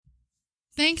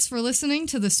Thanks for listening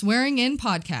to the Swearing In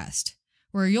podcast,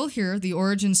 where you'll hear the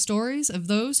origin stories of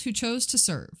those who chose to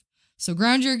serve. So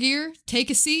ground your gear, take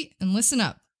a seat, and listen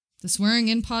up. The Swearing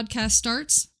In podcast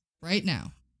starts right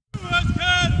now.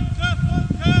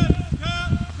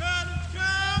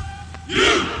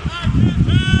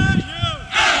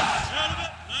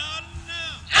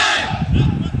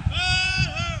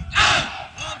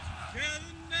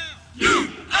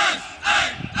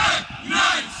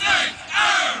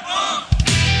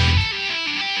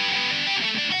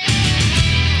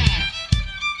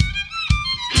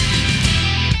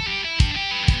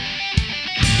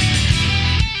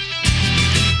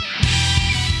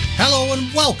 Hello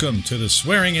and welcome to the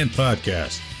Swearing In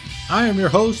podcast. I am your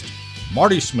host,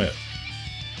 Marty Smith.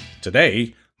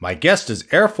 Today, my guest is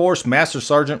Air Force Master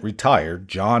Sergeant retired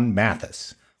John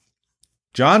Mathis.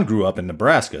 John grew up in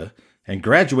Nebraska and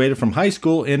graduated from high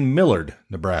school in Millard,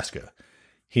 Nebraska.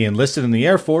 He enlisted in the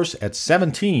Air Force at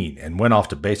 17 and went off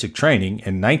to basic training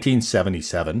in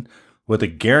 1977 with a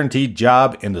guaranteed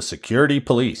job in the security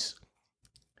police.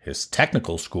 His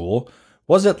technical school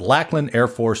was at Lackland Air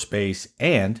Force Base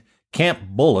and Camp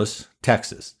Bullis,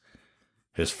 Texas.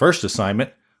 His first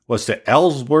assignment was to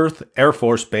Elsworth Air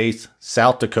Force Base,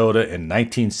 South Dakota in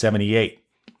 1978.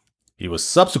 He was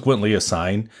subsequently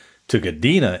assigned to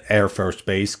Kadena Air Force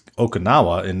Base,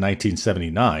 Okinawa in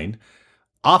 1979,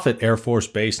 Offutt Air Force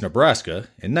Base, Nebraska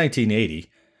in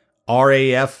 1980,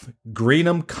 RAF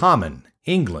Greenham Common,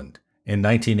 England in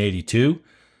 1982,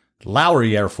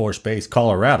 Lowry Air Force Base,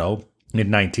 Colorado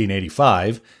in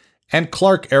 1985, and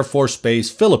Clark Air Force Base,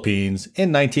 Philippines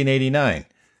in 1989.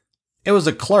 It was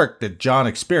at Clark that John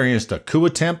experienced a coup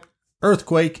attempt,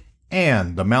 earthquake,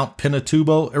 and the Mount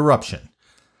Pinatubo eruption.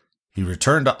 He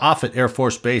returned to Offutt Air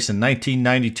Force Base in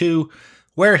 1992,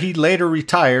 where he later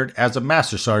retired as a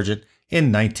Master Sergeant in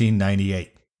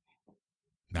 1998.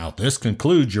 Now this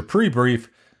concludes your pre-brief,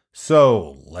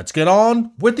 so let's get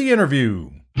on with the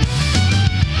interview.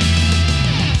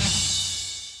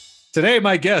 Today,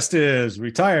 my guest is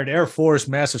retired Air Force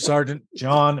Master Sergeant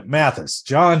John Mathis.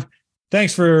 John,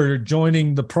 thanks for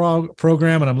joining the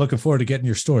program, and I'm looking forward to getting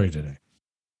your story today.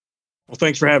 Well,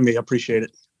 thanks for having me. I appreciate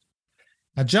it.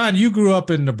 Now, John, you grew up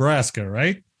in Nebraska,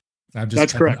 right?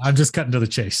 That's correct. I'm just cutting to the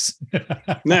chase.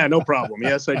 Nah, no problem.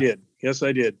 Yes, I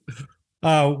did.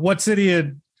 What city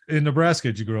in Nebraska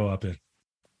did you grow up in?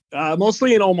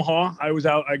 Mostly in Omaha.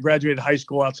 I graduated high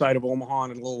school outside of Omaha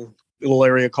in a little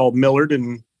area called Millard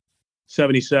in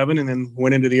 77, and then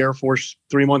went into the Air Force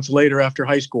 3 months later after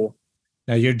high school.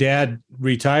 Now, your dad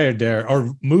retired there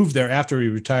or moved there after he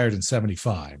retired in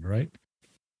 75, right?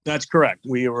 That's correct.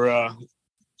 We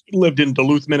lived in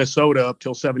Duluth, Minnesota up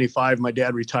till 75. My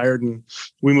dad retired and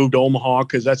we moved to Omaha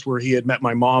because that's where he had met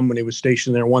my mom when he was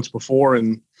stationed there once before.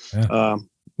 And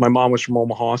my mom was from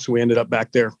Omaha, so we ended up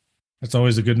back there. That's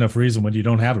always a good enough reason when you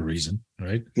don't have a reason,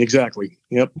 right? Exactly.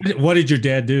 Yep. What did your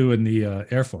dad do in the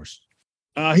Air Force?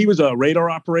 He was a radar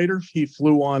operator. He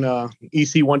flew on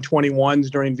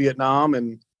EC-121s during Vietnam,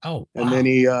 and then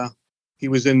he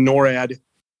was in NORAD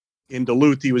in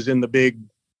Duluth. He was in the big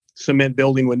cement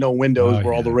building with no windows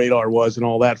where all the radar was and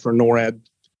all that for NORAD.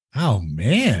 Oh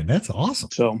man, that's awesome.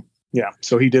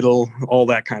 So he did all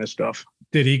that kind of stuff.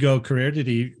 Did he go career? Did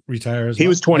he retire as well? He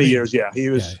was 20 years. Yeah,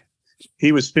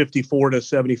 he was 54 to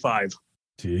 75.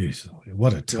 Jeez,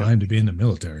 what a time to be in the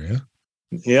military, huh?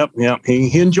 Yep.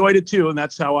 He enjoyed it too. And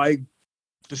that's how I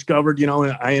discovered,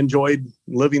 I enjoyed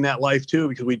living that life too,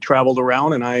 because we traveled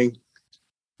around and I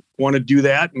wanted to do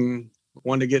that and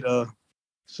wanted to get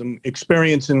some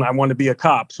experience, and I wanted to be a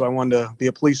cop. So I wanted to be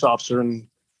a police officer. And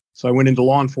so I went into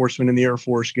law enforcement in the Air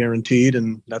Force guaranteed.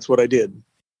 And that's what I did.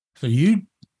 So you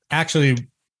actually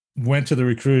went to the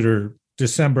recruiter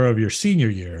December of your senior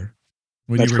year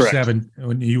when you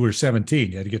were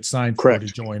 17. You had to get signed for to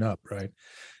join up, right?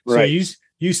 Right. So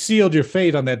you sealed your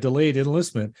fate on that delayed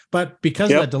enlistment, but because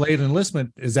of that delayed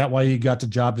enlistment, is that why you got the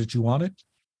job that you wanted?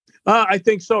 I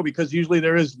think so, because usually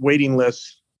there is waiting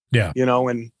lists. Yeah.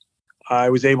 And I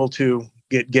was able to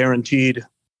get guaranteed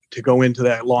to go into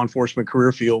that law enforcement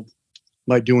career field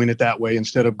by doing it that way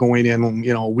instead of going in,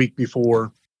 a week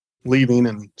before leaving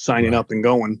and signing up and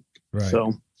going. Right.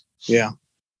 So, yeah.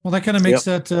 Well, that kind of makes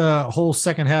that whole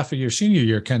second half of your senior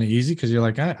year kind of easy, because you're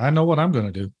like, I know what I'm going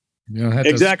to do. You don't have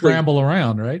to scramble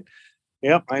around, right?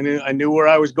 Yep. I knew where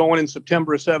I was going in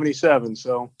September of 77.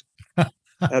 So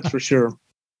that's for sure.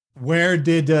 Where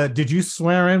did you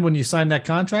swear in when you signed that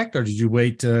contract, or did you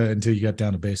wait until you got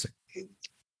down to basic?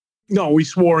 No, we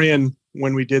swore in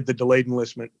when we did the delayed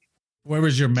enlistment. Where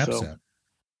was your MEPS at?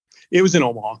 It was in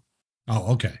Omaha.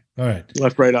 Oh, okay. All right.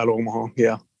 Left right out of Omaha.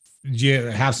 Yeah. did you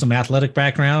have some athletic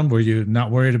background? Were you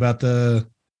not worried about the?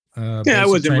 I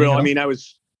wasn't real. I mean, I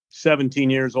was 17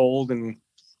 years old and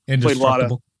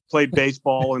played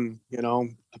baseball and,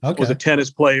 was a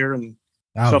tennis player and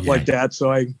stuff like that.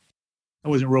 So I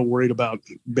wasn't real worried about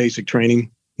basic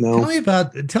training. No.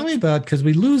 Tell me about, because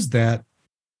we lose that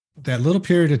little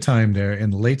period of time there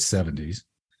in the late 70s,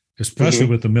 especially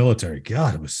with the military.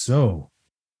 God, it was so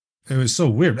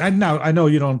weird. I know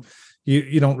you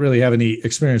don't really have any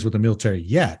experience with the military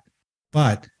yet,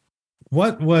 but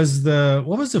what was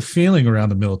the feeling around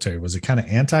the military? Was it kind of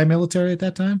anti-military at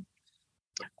that time?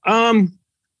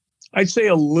 I'd say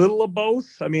a little of both.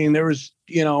 I mean, there was,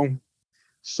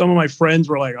 some of my friends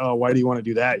were like, "Oh, why do you want to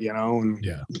do that?"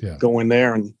 And go in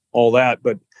there and all that.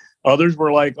 But others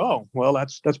were like, "Oh, well,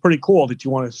 that's pretty cool that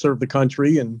you want to serve the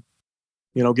country and,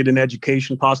 get an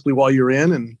education possibly while you're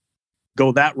in and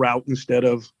go that route instead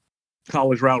of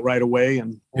college route right away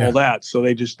and all that." So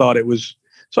they just thought it was.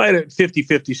 So I had a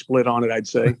 50-50 split on it, I'd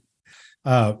say.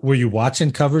 Were you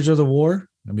watching coverage of the war?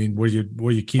 I mean, were you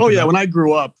keeping? Oh yeah, when I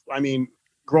grew up,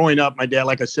 growing up, my dad,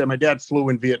 like I said, my dad flew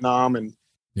in Vietnam, and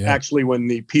actually when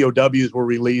the POWs were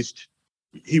released,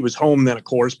 he was home then, of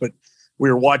course, but we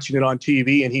were watching it on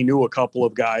TV, and he knew a couple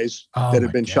of guys that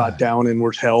had been shot down and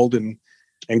were held and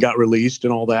got released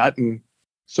and all that. And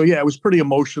so, yeah, it was pretty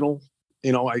emotional.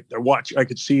 I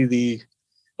could see the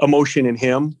emotion in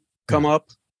him come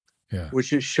up, which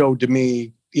just showed to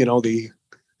me, the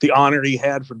honor he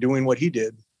had for doing what he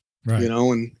did, right.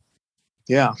 And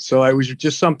so I was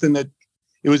just something that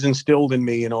it was instilled in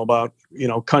me, about,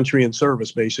 country and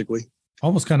service, basically.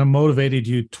 Almost kind of motivated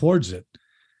you towards it.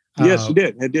 Yes, it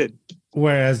did. It did.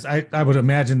 Whereas I would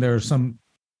imagine there are some,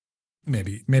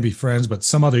 maybe friends, but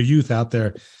some other youth out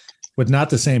there with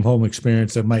not the same home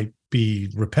experience that might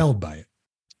be repelled by it.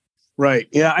 Right.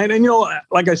 Yeah. And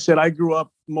like I said, I grew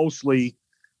up mostly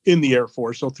in the Air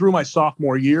Force. So through my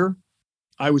sophomore year,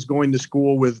 I was going to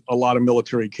school with a lot of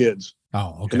military kids.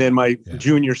 Oh, okay. And then my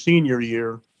senior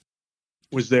year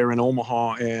was there in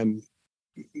Omaha and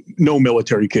no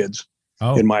military kids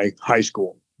in my high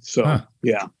school. So,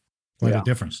 Quite a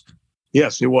difference.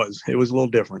 Yes, it was. It was a little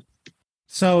different.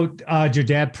 So, did your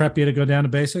dad prep you to go down to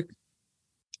basic?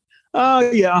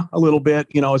 Yeah, a little bit,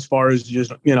 as far as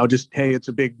just, hey, it's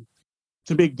a big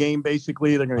game,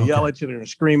 basically. They're going to yell at you. They're going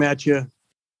to scream at you,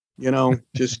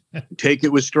 just take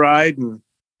it with stride and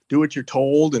do what you're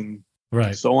told and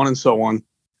so on and so on.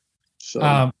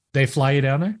 So they fly you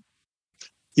down there?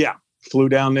 Yeah, flew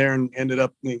down there and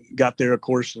got there, of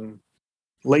course, and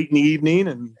late in the evening.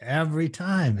 And every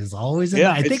time is always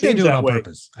I think they do it on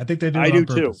purpose. I think they do it on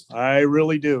purpose. Too. I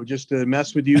really do. Just to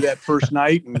mess with you that first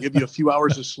night and give you a few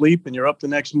hours of sleep, and you're up the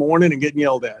next morning and getting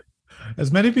yelled at.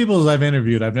 As many people as I've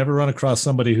interviewed, I've never run across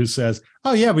somebody who says,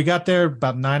 "Oh yeah, we got there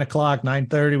about 9:00,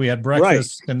 9:30. We had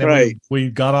breakfast, and then we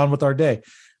got on with our day."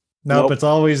 Nope, it's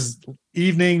always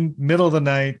evening, middle of the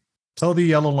night, toe the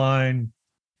yellow line,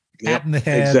 hat in the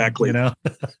head. Exactly.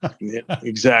 Yeah,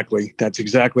 exactly. That's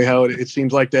exactly how it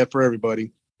seems like that for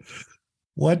everybody.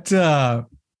 What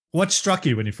struck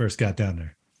you when you first got down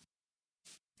there?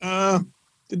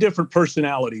 The different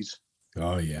personalities.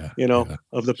 Oh yeah.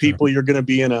 Of the people you're going to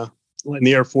be in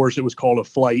the Air Force, it was called a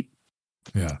flight.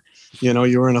 Yeah.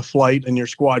 You were in a flight in your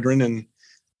squadron and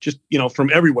just,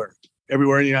 from everywhere in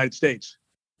the United States.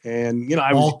 And,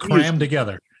 I was all crammed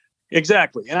together.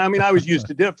 Exactly. And I was used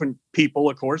to different people,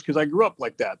 of course, because I grew up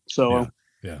like that. So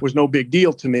it was no big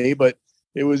deal to me, but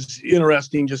it was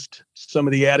interesting, just some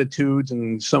of the attitudes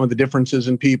and some of the differences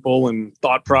in people and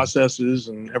thought processes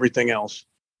and everything else.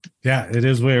 Yeah, it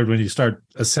is weird when you start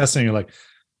assessing. You're like,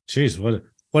 geez, what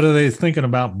are they thinking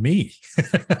about me?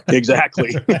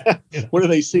 Exactly. What do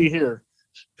they see here?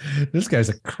 This guy's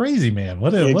a crazy man.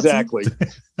 Exactly.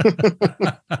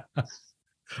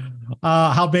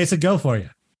 How'd basic go for you?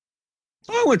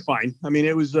 Oh, it went fine.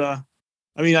 It was,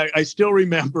 I still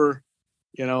remember,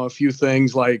 a few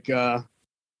things like on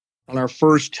our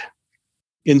first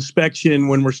inspection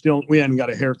when we hadn't got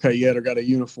a haircut yet or got a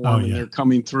uniform, and they're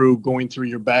going through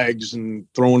your bags and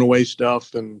throwing away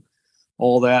stuff and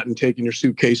all that and taking your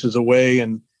suitcases away.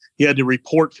 And you had to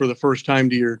report for the first time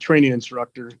to your training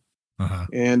instructor. Uh-huh.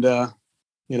 And,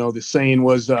 the saying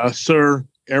was, "Sir,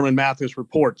 Airman Mathis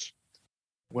reports."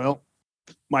 Well,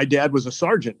 my dad was a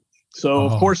sergeant. So,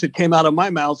 of course, it came out of my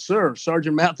mouth, "Sir,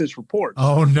 Sergeant Mathis reports."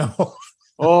 Oh, no.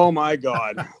 Oh, my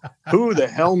God. Who the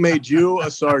hell made you a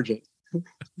sergeant?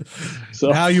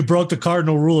 So now you broke the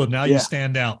cardinal rule, and now you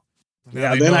stand out.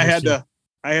 Then I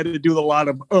had to do a lot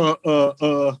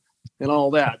of and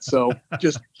all that. So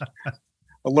just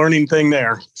a learning thing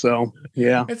there. So,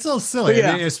 yeah. It's so silly.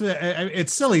 Yeah. I mean,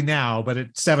 it's silly now, but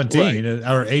at 17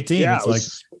 or 18, Yeah,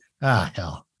 it's like,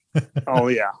 hell. Oh,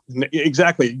 yeah,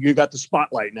 exactly. You got the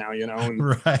spotlight now, and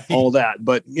Right. all that.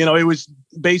 But, it was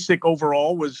basic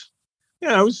overall was,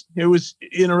 it was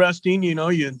interesting. You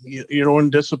learn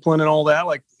discipline and all that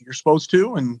like you're supposed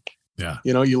to. And,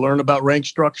 you learn about rank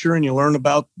structure and you learn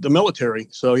about the military.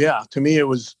 So, yeah, to me, it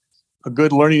was a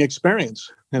good learning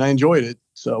experience and I enjoyed it.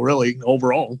 So really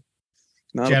overall,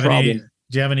 not a problem.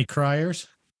 Do you have any criers?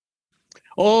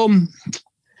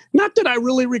 Not that I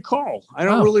really recall. I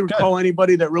don't really recall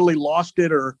anybody that really lost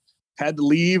it or had to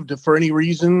leave for any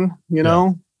reason,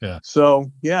 Yeah.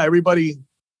 So, yeah, everybody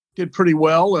did pretty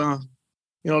well.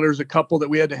 There's a couple that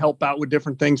we had to help out with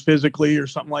different things physically or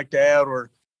something like that, or,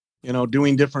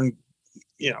 doing different,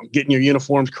 getting your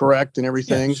uniforms correct and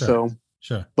everything. Yeah, sure. So,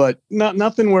 Sure. but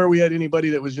nothing where we had anybody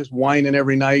that was just whining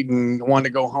every night and wanted to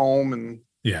go home and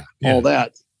all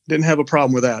that. Didn't have a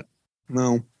problem with that.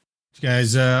 No. You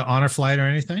guys honor flight or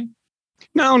anything?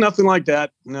 No, nothing like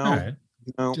that. No. All right.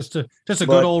 No. Just a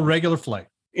good old regular flight.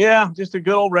 Yeah, just a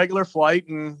good old regular flight.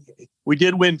 And we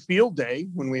did win field day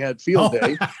when we had field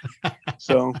day.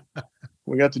 So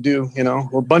we got to do,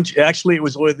 a bunch. Actually, it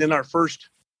was within our first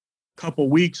couple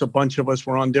weeks, a bunch of us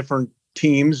were on different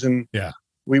teams and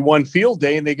we won field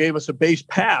day and they gave us a base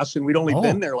pass and we'd only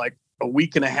been there like a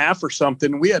week and a half or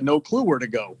something. We had no clue where to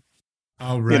go,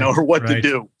 or what to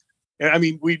do. I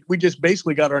mean, we just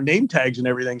basically got our name tags and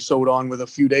everything sewed on with a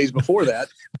few days before that.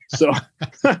 So,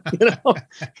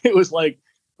 it was like,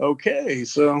 okay.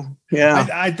 So, yeah.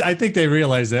 I think they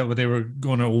realized that when they were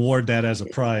going to award that as a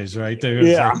prize, right?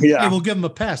 Hey, we'll give them a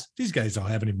pass. These guys don't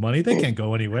have any money. They can't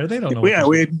go anywhere. They don't know.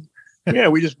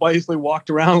 We just basically walked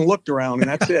around and looked around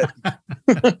and that's it.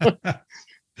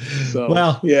 So,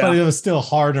 but it was still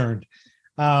hard earned.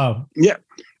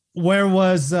 Where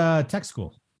was tech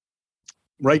school?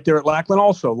 Right there at Lackland,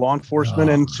 also law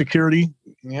enforcement and security.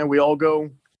 Yeah, we all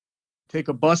go take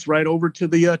a bus right over to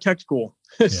the tech school.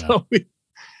 So we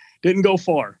didn't go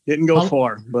far.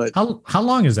 But how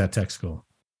long is that tech school?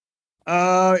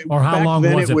 Or how long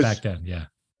was it back then? Yeah,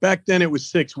 back then it was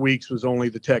 6 weeks. Was only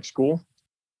the tech school,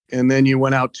 and then you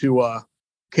went out to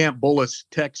Camp Bullis,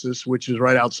 Texas, which is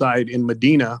right outside in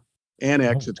Medina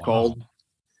Annex. It's called.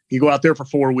 You go out there for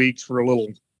 4 weeks for a little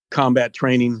combat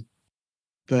training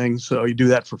thing. So you do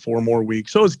that for 4 more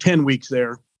weeks. So it's 10 weeks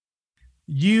there.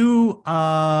 You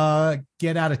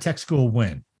get out of tech school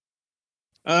when?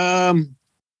 About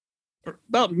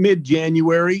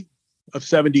mid-January of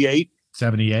 78.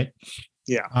 78?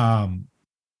 Yeah.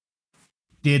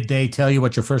 Did they tell you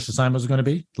what your first assignment was going to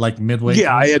be? Like midway?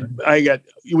 Yeah,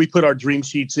 we put our dream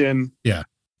sheets in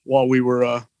while we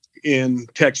were in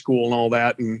tech school and all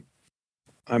that. And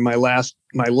my last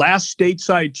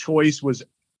stateside choice was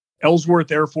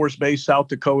Elsworth Air Force Base, South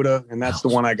Dakota, and that's the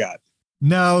one I got.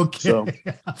 No kidding.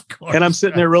 So, of course. And I'm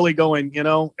sitting there really going,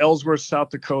 Ellsworth,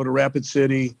 South Dakota, Rapid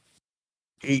City,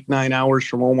 8-9 hours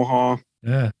from Omaha.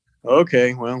 Yeah.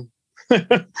 Okay, well,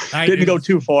 didn't go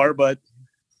too far, but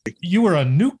you were a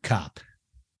nuke cop.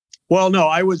 Well, no,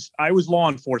 I was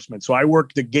law enforcement, so I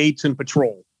worked the gates and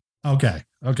patrol. Okay.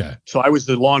 So I was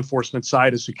the law enforcement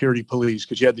side of security police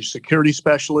because you had the security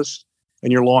specialist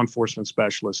and your law enforcement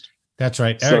specialist. That's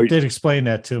right. Eric did explain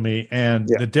that to me. And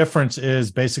the difference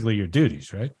is basically your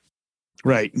duties, right?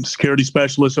 Right. And security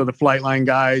specialists are the flight line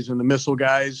guys and the missile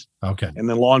guys. Okay. And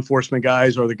then law enforcement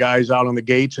guys are the guys out on the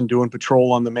gates and doing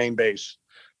patrol on the main base.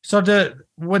 So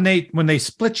when they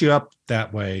split you up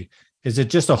that way, is it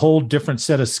just a whole different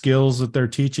set of skills that they're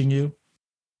teaching you?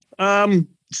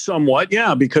 Somewhat,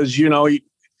 yeah. Because,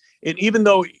 even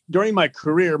though during my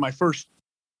career, my first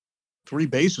 3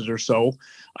 bases or so,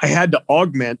 I had to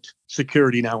augment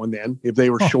security now and then if they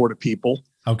were short of people.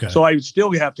 Okay. So I would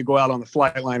still have to go out on the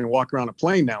flight line and walk around a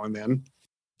plane now and then.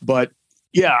 But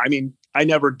yeah, I mean, I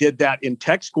never did that in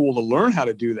tech school to learn how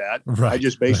to do that. Right, I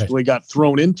just basically got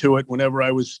thrown into it whenever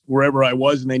I was wherever I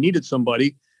was and they needed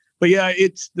somebody. But yeah,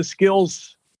 it's the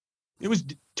skills. It was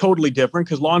totally different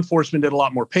because law enforcement did a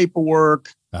lot more paperwork,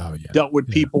 dealt with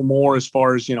people more as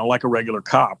far as, like a regular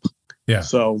cop. Yeah.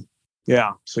 So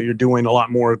you're doing a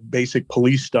lot more basic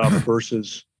police stuff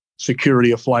versus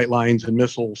security of flight lines and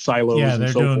missile silos. Yeah, and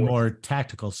they're so doing forth. more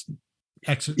tactical,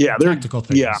 tactical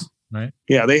things. Yeah, right.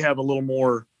 Yeah, they have a little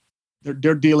more.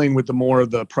 They're dealing with the more of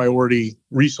the priority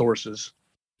resources,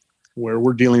 where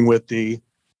we're dealing with the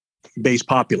base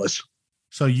populace.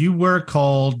 So you were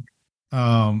called,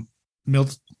 what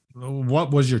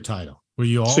was your title? Were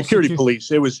you all security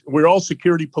police? We're all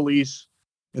security police.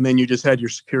 And then you just had your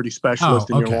security specialist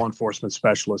and okay. your law enforcement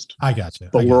specialist. I got you.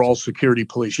 But we're all security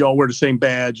police. You all wear the same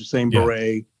badge, the same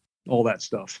beret, all that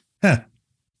stuff.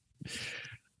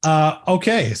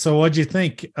 Okay. So what'd you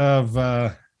think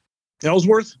of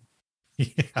Elsworth?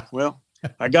 Yeah. Well,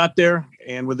 I got there,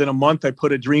 and within a month, I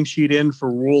put a dream sheet in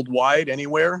for worldwide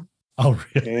anywhere. Oh,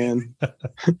 really? And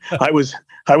I was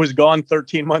gone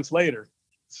 13 months later.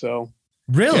 So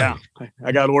really, yeah,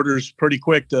 I got orders pretty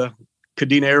quick to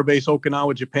Kadena Air Base,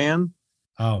 Okinawa, Japan.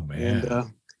 Oh man,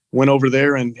 and went over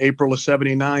there in April of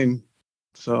 '79.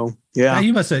 So yeah,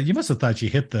 you must have thought you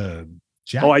hit the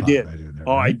jackpot. Oh, I did. Right there,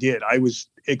 Oh, right? I did. I was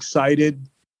excited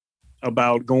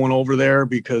about going over there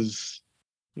because,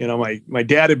 you know, my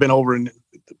dad had been over in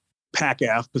the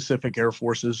PAC-AF, Pacific Air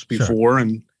Forces before. Sure.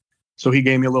 And so he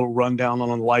gave me a little rundown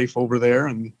on life over there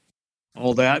and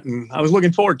all that. And I was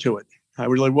looking forward to it. I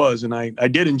really was. And I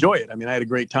did enjoy it. I mean, I had a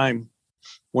great time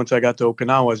once I got to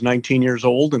Okinawa. I was 19 years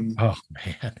old. And oh,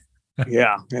 man.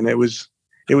 Yeah. And it was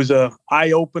a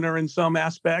eye opener in some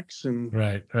aspects and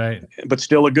right. But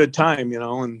still a good time, you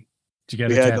know, and did you get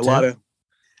we had a lot of,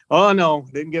 oh no,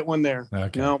 didn't get one there.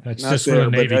 Okay. No, that's just for the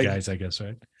Navy guys, I guess,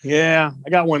 right? Yeah. I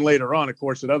got one later on, of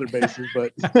course, at other bases,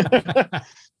 but,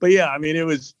 but yeah, I mean,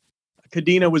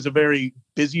 Kadena was a very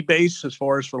busy base as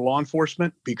far as for law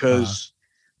enforcement because,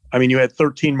 I mean, you had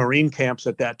 13 Marine camps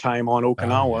at that time on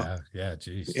Okinawa. Oh, yeah,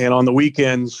 geez. And on the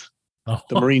weekends,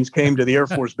 the Marines came to the Air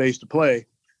Force base to play.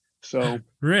 So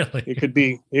really, it could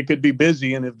be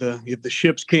busy. And if the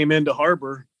ships came into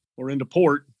harbor or into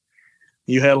port,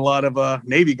 you had a lot of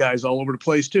Navy guys all over the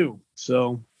place too.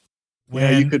 So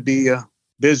you could be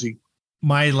busy.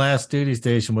 My last duty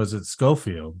station was at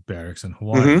Schofield Barracks in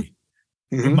Hawaii.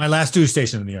 Mm-hmm. My last duty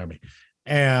station in the Army.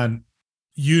 And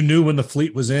you knew when the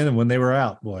fleet was in and when they were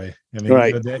out, boy. I mean,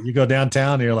 right. You go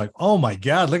downtown and you're like, oh my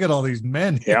God, look at all these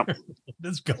men. Yeah.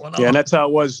 What's going on? Yeah, and that's how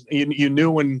it was. You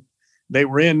knew when they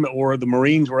were in or the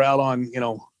Marines were out on, you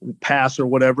know, pass or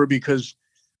whatever, because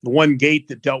the one gate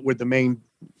that dealt with the main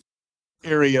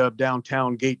area of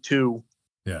downtown, gate 2,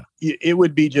 it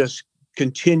would be just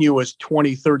continuous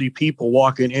 20, 30 people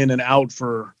walking in and out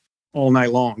for all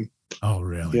night long. Oh,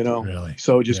 really? You know, really?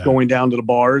 So just going down to the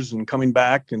bars and coming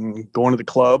back and going to the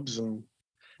clubs and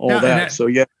all that. So,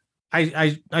 yeah.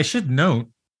 I should note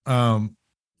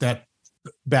that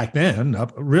back then,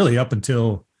 up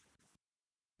until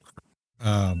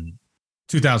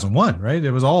 2001, right?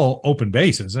 It was all open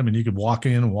bases. I mean, you could walk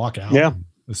in and walk out. Yeah.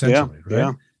 Essentially, right? Yeah.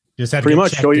 You just had pretty to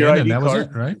much show your ID and that card. was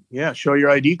it, right? Yeah. Show your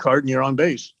ID card and you're on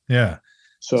base. Yeah.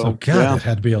 So God, that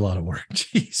had to be a lot of work.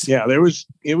 Jeez. Yeah, it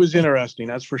was interesting.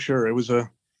 That's for sure. It was a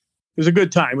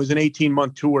good time. It was an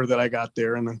 18-month tour that I got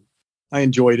there and I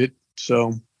enjoyed it.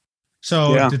 So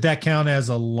did that count as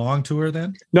a long tour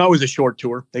then? No, it was a short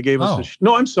tour. They gave us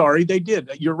no, I'm sorry. They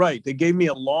did. You're right. They gave me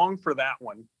a long for that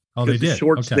one. Oh, they did. The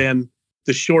shorts then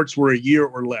the shorts were a year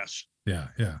or less. Yeah.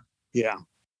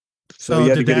 So you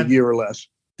had to get a year or less.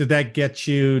 Did that get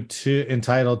you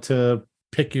entitled to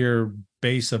pick your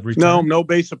base of return? No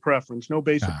base of preference. No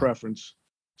base of preference.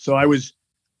 So I was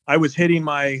hitting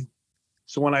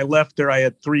so when I left there, I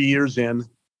had 3 years in.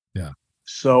 Yeah.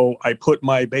 So I put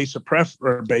my base of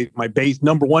my base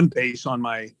number 1 base on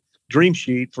my dream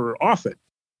sheet for Offutt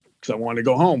because I wanted to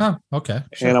go home. Oh, okay.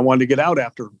 Sure. And I wanted to get out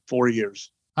after 4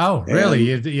 years. Oh,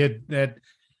 really? I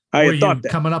had thought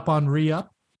that. Coming up on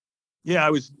re-up?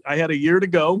 Yeah, I had a year to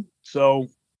go. So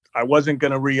I wasn't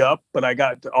going to re-up, but I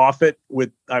got to Offutt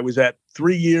I was at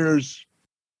 3 years,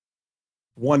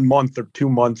 1 month or 2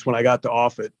 months when I got to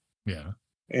Offutt. Yeah.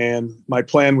 And my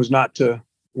plan was not to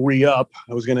re-up.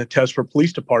 I was going to test for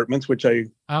police departments, which I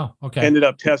ended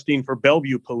up testing for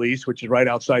Bellevue Police, which is right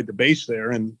outside the base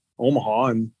there in Omaha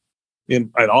and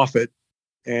at Offutt.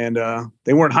 And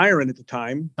they weren't hiring at the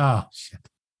time. Oh, shit.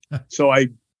 So I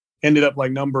ended up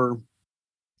like number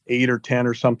 8 or 10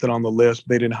 or something on the list.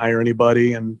 They didn't hire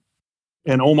anybody. And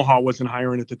Omaha wasn't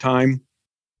hiring at the time.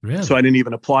 Really? So I didn't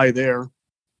even apply there.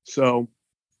 So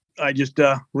I just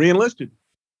re-enlisted.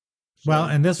 Well,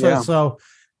 and this was, so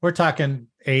we're talking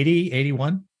 80,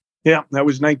 81? Yeah, that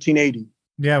was 1980.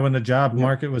 Yeah, when the job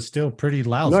market was still pretty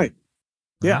lousy. Right.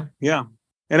 Yeah, yeah.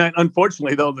 And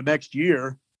unfortunately, though, the next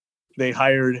year, they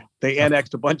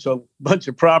annexed a bunch of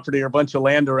property or a bunch of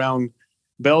land around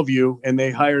Bellevue, and they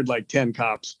hired like 10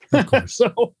 cops. Of course.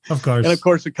 Of course. And of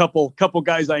course, a couple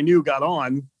guys I knew got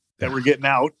on that were getting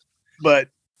out, but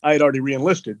I had already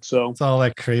re-enlisted. So it's all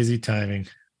that crazy timing.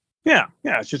 Yeah.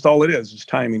 It's just all it is. It's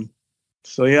timing.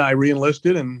 So yeah, I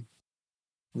re-enlisted and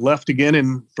left again.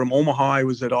 And from Omaha, I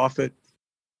was at Offutt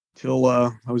till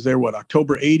I was there,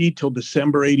 October 80 till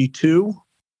December 82.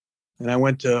 And I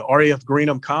went to RAF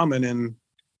Greenham Common in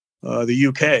the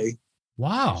UK.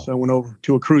 Wow. So I went over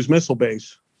to a cruise missile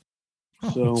base.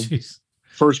 Oh, geez.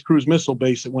 First cruise missile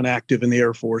base that went active in the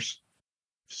Air Force.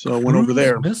 So I went over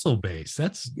there. Missile base.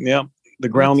 The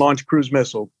ground launch cruise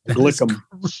missile. Glickum.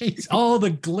 Oh,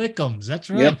 the Glickums. That's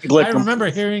right. Yep, Glickum. I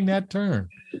remember hearing that term.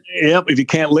 Yep. If you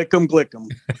can't lick them, glick them.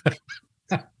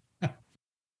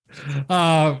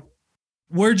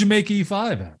 Where'd you make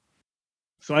E5 at?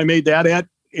 So I made that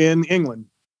in England.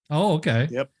 Oh, okay.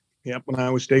 Yep. When I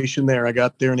was stationed there, I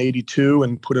got there in 82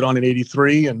 and put it on in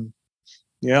 83. And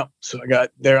so I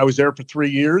got there. I was there for 3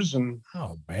 years. And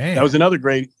oh, man, that was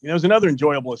another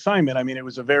enjoyable assignment. I mean, it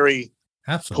was a very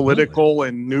political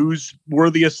and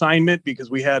newsworthy assignment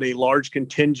because we had a large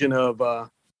contingent of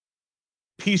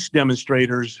peace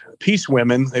demonstrators, peace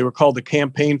women. They were called the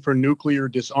Campaign for Nuclear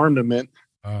Disarmament,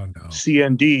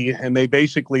 CND, and they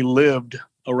basically lived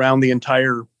around the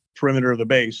entire perimeter of the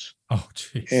base. Oh,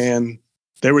 geez. And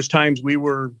there was times we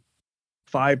were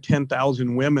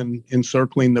 5,000-10,000 women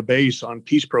encircling the base on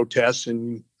peace protests,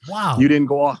 and wow, you didn't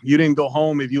go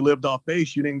home if you lived off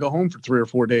base. You didn't go home for 3 or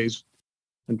 4 days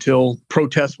until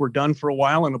protests were done for a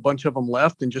while, and a bunch of them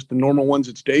left, and just the normal ones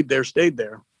that stayed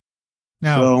there.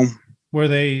 Now, were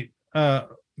they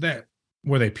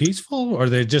peaceful, or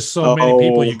they just so many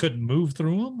people you couldn't move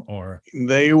through them, or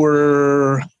they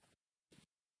were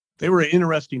an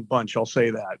interesting bunch? I'll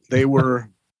say that they were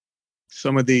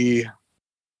some of the,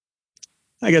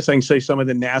 I guess I can say, some of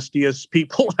the nastiest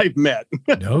people I've met.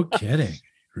 No kidding.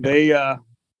 They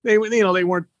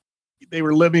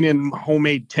were living in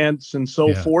homemade tents and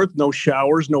so forth, no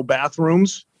showers, no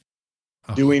bathrooms,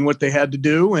 doing what they had to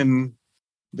do. And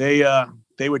they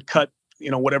would cut,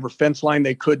 whatever fence line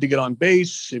they could to get on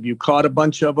base. If you caught a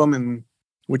bunch of them, and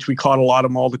which we caught a lot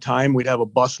of them all the time, we'd have a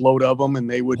bus load of them, and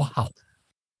they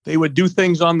would do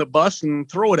things on the bus and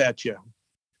throw it at you.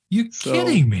 You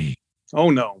kidding me? Oh,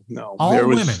 no. All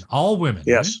women.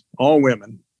 Yes. Right? All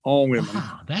women.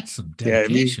 Wow, that's some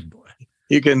dedication, boy.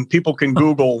 People can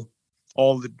Google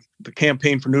all the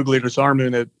Campaign for Nuclear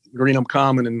Disarmament at Greenham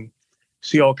Common and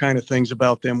see all kind of things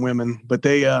about them women. But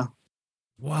they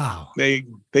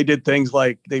did things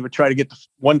like they would try to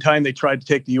one time they tried to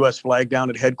take the U.S. flag down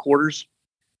at headquarters.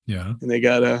 Yeah. And they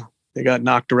got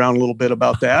knocked around a little bit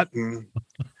about that. And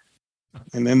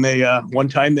then one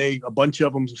time a bunch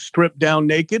of them stripped down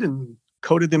naked and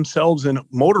coated themselves in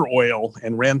motor oil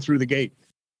and ran through the gate.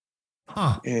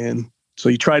 Huh. And so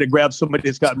you try to grab somebody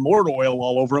that's got motor oil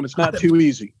all over them. It's not too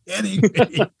easy.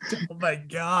 Oh my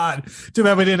God. Too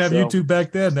bad we didn't have YouTube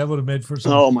back then. That would have made for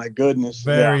some. Oh my goodness.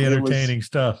 Very entertaining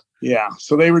stuff. Yeah.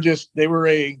 So it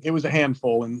was a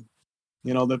handful. And,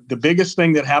 the biggest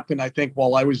thing that happened, I think,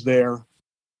 while I was there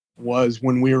was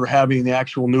when we were having the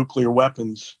actual nuclear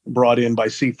weapons brought in by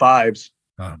C5s.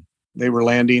 They were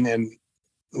landing, and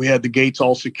we had the gates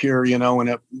all secure,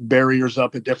 and barriers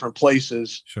up at different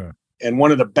places. Sure. And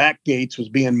one of the back gates was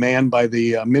being manned by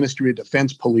the Ministry of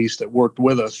Defense police that worked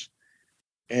with us.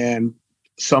 And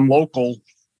some local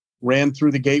ran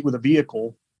through the gate with a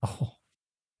vehicle,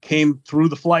 came through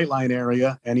the flight line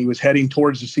area, and he was heading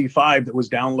towards the C5 that was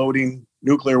downloading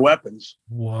nuclear weapons.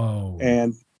 Whoa.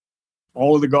 And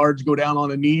all of the guards go down on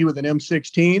a knee with an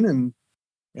M16,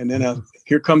 and then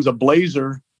here comes a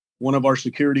blazer. One of our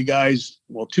security guys,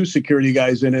 two security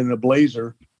guys in a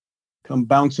blazer, come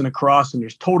bouncing across, and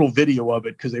there's total video of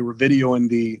it because they were videoing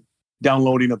the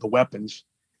downloading of the weapons.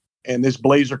 And this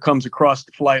blazer comes across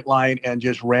the flight line and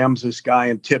just rams this guy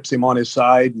and tips him on his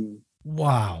side and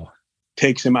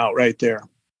takes him out right there.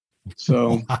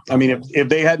 So, I mean, if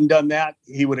they hadn't done that,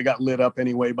 he would have got lit up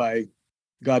anyway by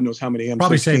God knows how many M16s.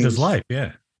 Probably saved his life.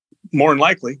 Yeah. More than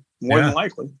likely.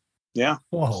 Yeah.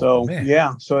 Whoa, so,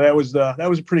 man. So that was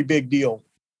a pretty big deal.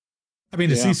 I mean,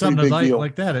 to see something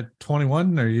like that at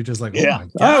 21, or you just like, oh my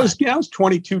God. I was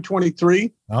 22,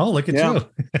 23. Oh, look at you.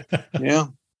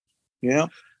 Yeah.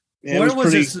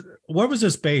 Where was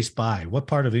this based by? What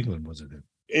part of England was it in?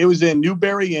 It was in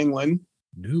Newbury, England.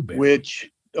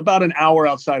 Which about an hour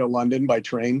outside of London by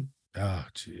train. Oh,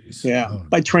 geez. Yeah.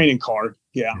 By train and car.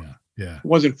 Yeah. It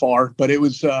wasn't far, but it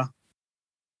was,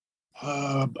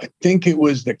 I think it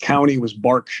was the county was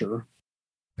Berkshire.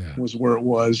 Was where it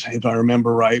was, if I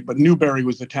remember right. But Newbury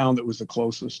was the town that was the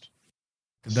closest.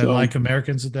 Did they like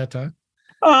Americans at that time?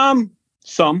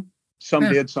 Some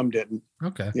did, some didn't.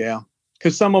 Okay. Yeah,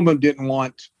 because some of them didn't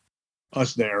want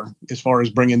us there as far as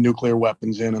bringing nuclear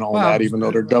weapons in and all that, even though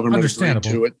their government agreed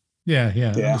to it. Yeah,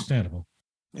 understandable.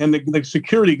 And the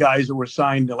security guys that were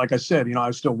assigned, like I said, I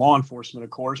was still law enforcement,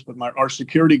 of course, but our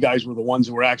security guys were the ones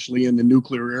that were actually in the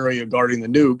nuclear area guarding the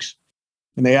nukes,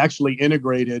 and they actually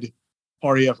integrated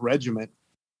RAF regiment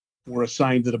were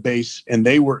assigned to the base, and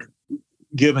they were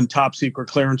given top secret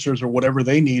clearances or whatever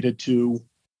they needed to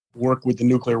work with the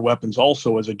nuclear weapons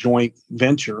also as a joint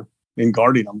venture in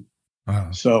guarding them.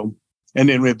 Wow. So, and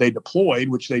then if they deployed,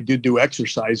 which they did do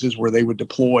exercises where they would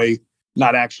deploy,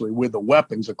 not actually with the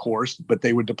weapons, of course, but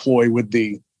they would deploy with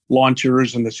the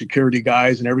launchers and the security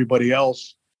guys and everybody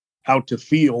else out to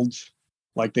fields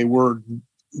like they were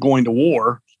going to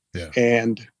war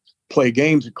and play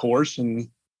games, of course. And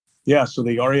yeah, so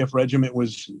the RAF regiment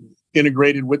was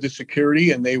integrated with the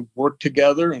security and they worked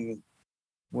together and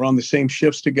were on the same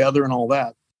shifts together and all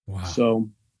that. Wow. So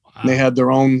they had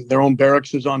their own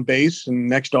barracks on base and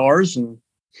next to ours. And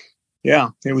yeah,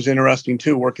 it was interesting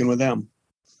too, working with them.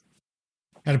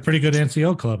 Had a pretty good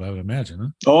NCO club, I would imagine, huh?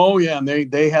 Oh yeah. And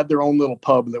they had their own little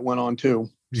pub that went on too.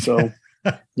 So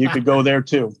you could go there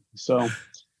too. So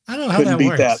I don't know how that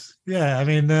works. That. Yeah. I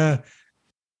mean,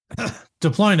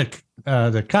 deploying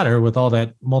the cutter with all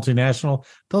that multinational,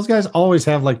 those guys always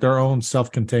have like their own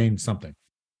self-contained something.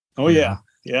 Oh yeah.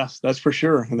 Yes, that's for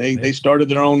sure. And they started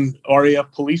their own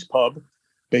RAF police pub,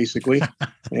 basically.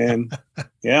 And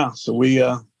yeah, so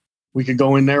we could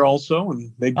go in there also,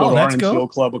 and they'd go to our NCO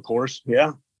club, of course.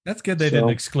 Yeah. That's good. They didn't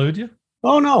exclude you?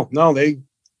 Oh, no,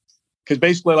 because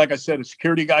basically, like I said, the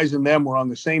security guys and them were on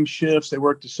the same shifts. They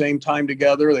worked the same time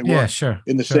together. They were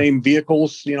in the same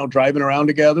vehicles, driving around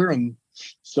together. And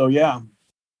so, yeah,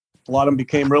 a lot of them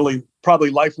became really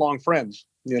probably lifelong friends,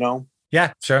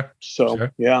 Yeah, sure. So,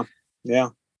 yeah.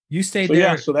 You stayed there.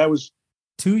 Yeah, so that was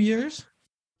 2 years?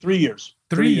 3 years.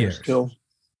 3 years. Till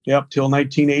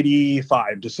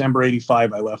 1985, December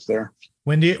 85, I left there.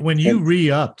 When you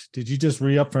re-upped, did you just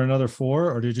re-up for another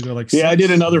 4 or did you go like 6? Yeah, I did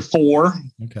another 4.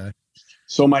 Okay.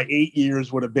 So my 8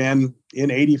 years would have been in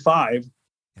 85.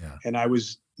 Yeah. And I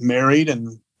was married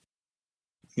and,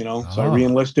 so I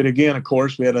re-enlisted again. Of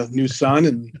course, we had a new son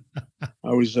and I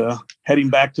was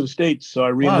heading back to the States. So I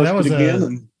re-enlisted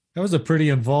again. That was a pretty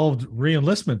involved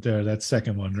re-enlistment there, that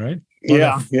second one, right?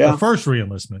 The first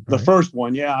re-enlistment. Right? The first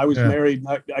one, yeah. I was married.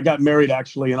 I got married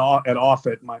actually at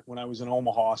Offutt when I was in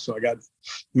Omaha. So I got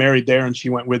married there and she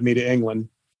went with me to England.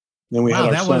 Then we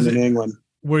had our son in England.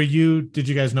 Did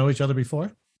you guys know each other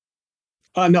before?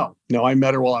 No. I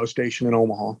met her while I was stationed in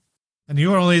Omaha. And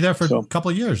you were only there for a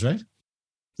couple of years, right?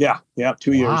 Yeah.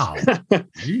 2 years. Wow.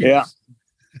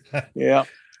 Yeah.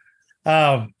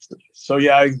 So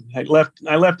yeah, I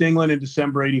left England in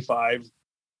December 85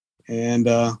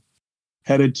 and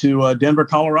headed to Denver,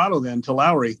 Colorado then to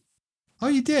Lowry. Oh,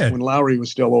 you did? When Lowry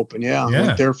was still open. Yeah. I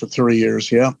went there for 3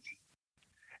 years. Yeah.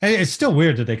 Hey, it's still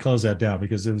weird that they closed that down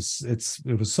because it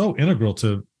was so integral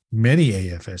to many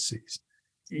AFSCs.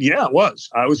 Yeah, it was.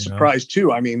 I was surprised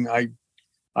too. I mean, I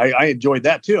enjoyed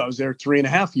that too. I was there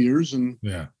 3.5 years and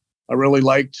I really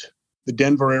liked the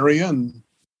Denver area and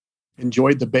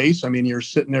enjoyed the base. I mean, you're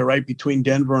sitting there right between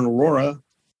Denver and Aurora.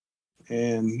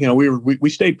 And, we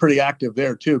stayed pretty active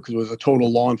there too, because it was a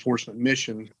total law enforcement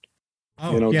mission,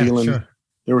 dealing,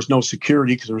 there was no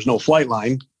security because there was no flight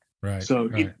line. Right. So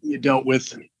you dealt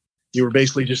with, you were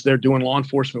basically just there doing law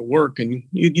enforcement work and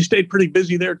you stayed pretty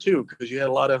busy there too, because you had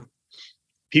a lot of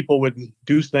people would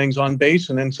do things on base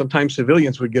and then sometimes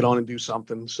civilians would get on and do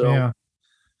something. So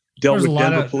dealt with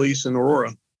Denver police and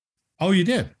Aurora. Oh, you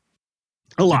did?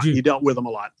 A lot. You dealt with them a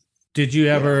lot. Did you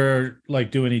ever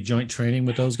do any joint training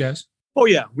with those guys? Oh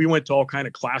yeah. We went to all kind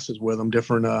of classes with them,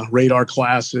 different radar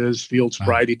classes, field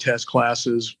sobriety test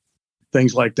classes,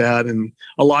 things like that. And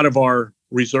a lot of our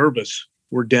reservists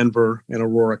were Denver and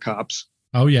Aurora cops.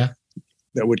 Oh yeah.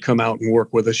 That would come out and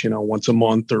work with us, once a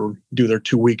month or do their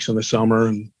 2 weeks in the summer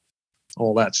and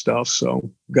all that stuff. So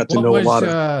got to know a lot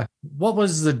of. What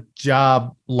was the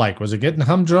job like? Was it getting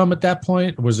humdrum at that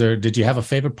point? Did you have a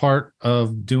favorite part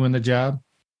of doing the job?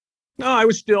 No, I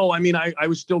was still, I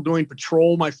was still doing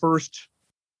patrol my first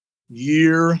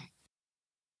year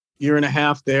and a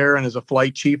half there. And as a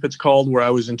flight chief, it's called, where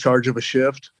I was in charge of a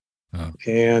shift. Oh.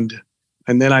 And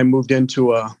then I moved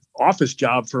into a office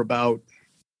job for about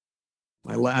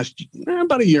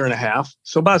a year and a half.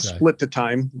 So about split the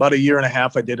time, about a year and a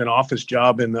half, I did an office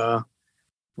job in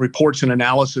reports and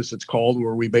analysis, it's called,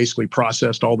 where we basically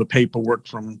processed all the paperwork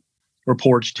from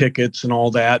reports, tickets and all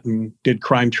that, and did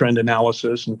crime trend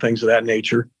analysis and things of that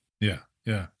nature. Yeah.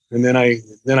 And then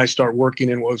I start working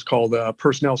in what was called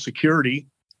personnel security,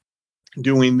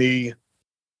 doing the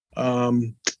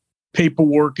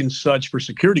paperwork and such for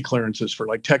security clearances for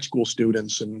like tech school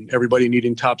students and everybody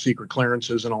needing top secret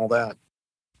clearances and all that.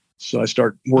 So I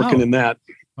start working in that.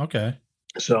 Okay.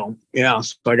 So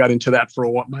so I got into that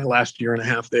for my last year and a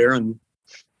half there, and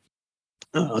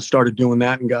started doing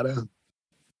that and got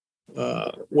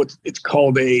it's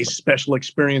called a special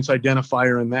experience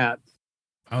identifier in that.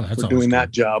 that's for doing good.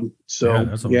 that job. So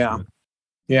that's yeah.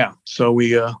 good. So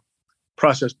we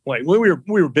processed plane. We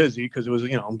were busy because it was,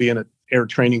 being an air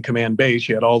training command base,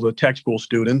 you had all the tech school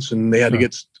students and they had to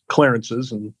get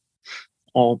clearances and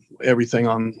everything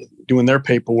on doing their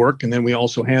paperwork. And then we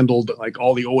also handled like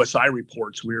all the OSI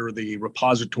reports. We were the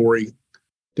repository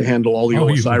to handle all the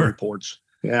OSI reports.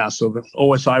 Yeah. So the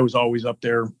OSI was always up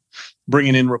there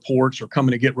bringing in reports or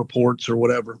coming to get reports or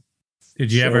whatever.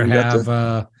 Did you ever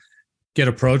get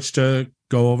approached to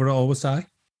go over to OSI?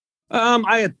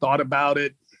 I had thought about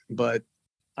it, but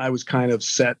I was kind of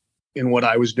set in what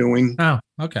I was doing. Oh,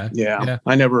 okay. Yeah.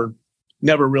 I never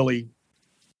really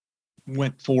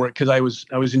went for it because I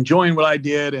was enjoying what I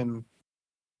did. And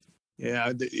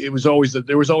it was always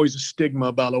there was always a stigma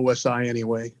about OSI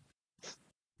anyway.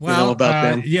 Well, about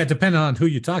them. Yeah, depending on who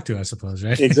you talk to, I suppose,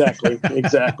 right? Exactly.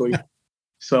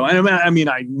 So, I mean,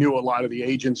 I knew a lot of the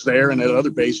agents there and at other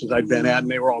bases I'd been at,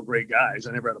 and they were all great guys.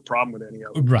 I never had a problem with any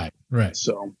of them. Right.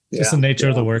 So, just the nature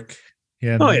of the work.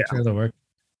 Yeah, nature of the work.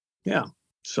 Yeah.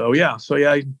 So,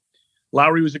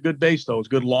 Lowry was a good base, though. It was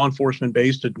a good law enforcement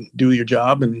base to do your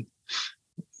job and,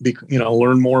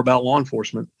 learn more about law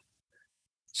enforcement.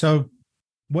 So,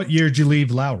 what year did you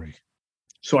leave Lowry?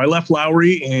 So, I left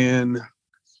Lowry in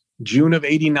June of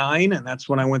 '89, and that's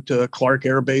when I went to Clark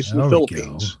Air Base in the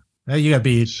Philippines. Well, you got to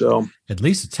be at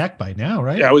least a tech by now,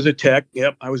 right? Yeah, I was a tech.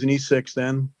 Yep, I was an E6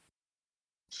 then.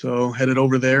 So headed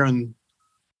over there in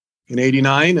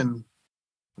 '89 and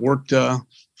worked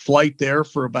flight there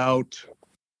for about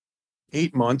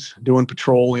 8 months doing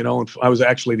patrol. And I was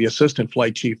actually the assistant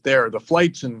flight chief there. The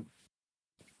flights and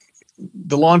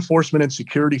the law enforcement and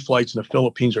security flights in the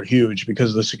Philippines are huge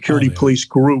because the security police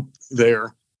group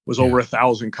there was over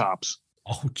 1,000 cops.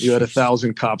 Oh, you had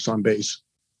 1,000 cops on base.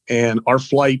 And our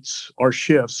flights, our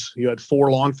shifts, you had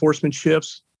 4 law enforcement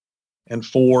shifts and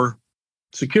 4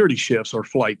 security shifts or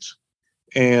flights.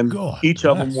 And each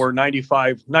of them were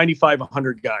 95,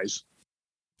 100 guys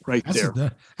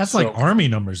there. That's like Army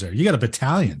numbers there. You got a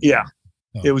battalion. Yeah.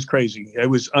 Oh. It was crazy. It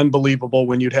was unbelievable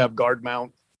when you'd have guard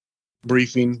mount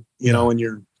briefing, and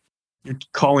you're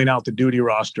calling out the duty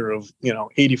roster of,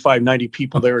 85, 90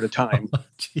 people there at a time.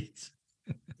 Jeez.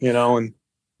 And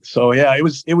so, it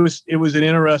was an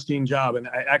interesting job. And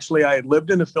I had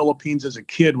lived in the Philippines as a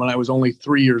kid when I was only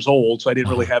 3 years old. So I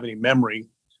didn't really have any memory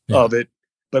of it,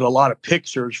 but a lot of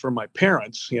pictures from my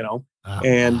parents,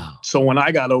 So when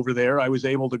I got over there, I was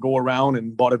able to go around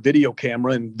and bought a video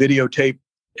camera and videotape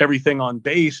everything on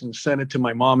base and sent it to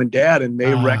my mom and dad. And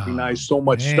they recognized so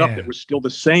much stuff that was still the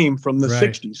same from the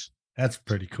 60s. That's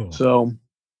pretty cool. So,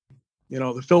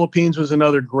 the Philippines was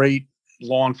another great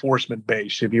law enforcement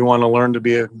base. If you want to learn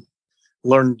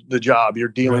the job, you're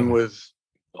dealing with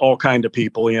all kinds of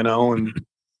people, and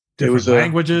it was a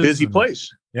busy place.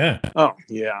 Yeah. Oh,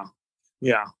 yeah.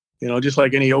 Yeah. Just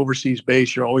like any overseas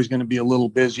base, you're always going to be a little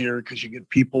busier because you get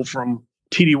people from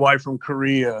TDY from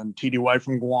Korea and TDY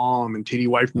from Guam and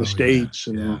TDY from the States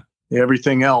and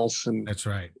everything else. And that's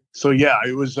right. So,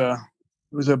 it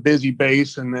was a busy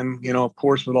base. And then, of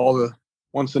course, with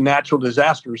once the natural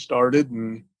disasters started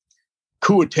and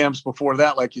coup attempts before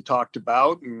that, like you talked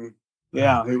about. And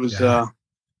it was,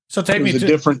 so take me to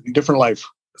a different life.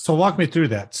 So walk me through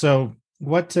that. So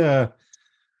what,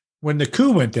 when the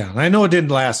coup went down, I know it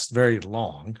didn't last very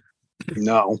long.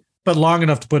 No, but long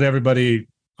enough to put everybody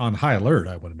on high alert,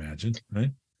 I would imagine.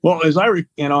 Right. Well, as I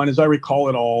recall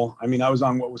it all, I mean, I was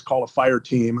on what was called a fire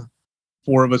team,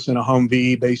 4 of us in a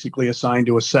Humvee, basically assigned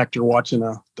to a sector, watching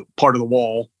the part of the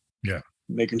wall,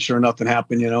 making sure nothing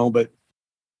happened, but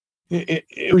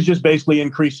it was just basically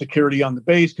increased security on the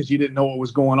base because you didn't know what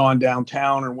was going on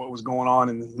downtown or what was going on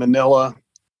in Manila.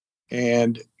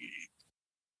 And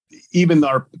even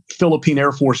our Philippine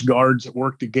Air Force guards that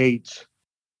worked the gates,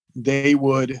 you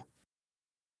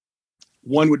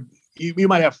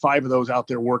might have 5 of those out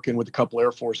there working with a couple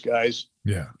Air Force guys.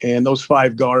 Yeah. And those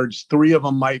 5 guards, 3 of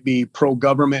them might be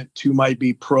pro-government, 2 might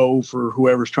be pro for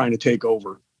whoever's trying to take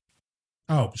over.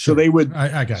 Oh, So sure. they would,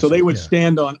 they would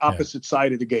stand on opposite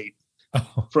side of the gate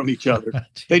from each other.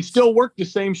 They'd still work the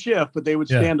same shift, but they would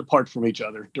stand apart from each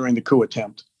other during the coup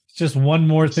attempt. It's just one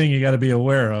more thing you got to be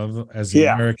aware of as the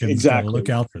Americans. Exactly. Look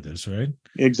out for this, right?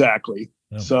 Exactly.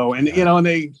 So, and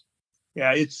it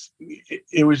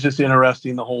was just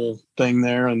interesting, the whole thing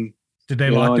there. And did they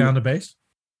lock down the base?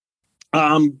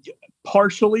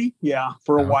 Partially,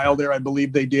 for a while there, I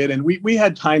believe they did. And we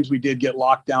had times we did get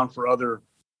locked down for other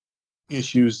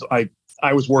issues. I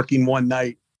was working one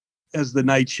night as the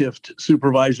night shift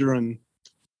supervisor, and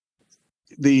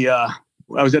I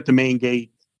was at the main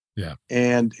gate. Yeah.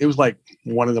 And it was like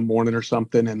 1 a.m. or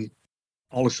something. And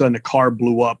all of a sudden a car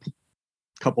blew up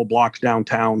couple blocks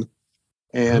downtown.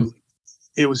 And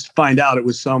it was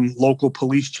some local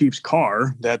police chief's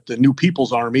car that the New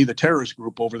People's Army, the terrorist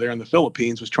group over there in the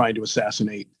Philippines, was trying to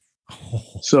assassinate.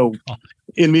 So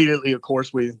immediately, of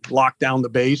course, we locked down the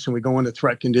base and we go into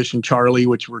threat condition Charlie,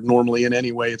 which we're normally in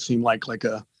anyway. It seemed like I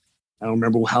don't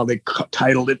remember how they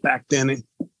titled it back then. It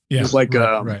was like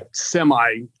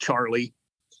semi Charlie.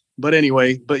 But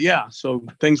anyway, so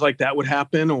things like that would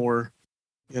happen. Or,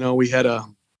 we had a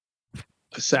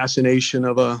assassination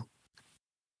of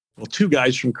two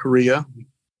guys from Korea.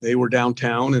 They were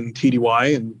downtown in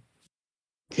TDY and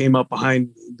came up behind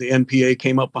the NPA,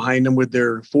 came up behind them with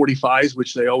their 45s,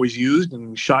 which they always used,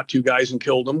 and shot two guys and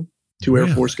killed them, two Air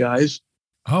Force guys.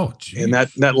 Oh, geez. And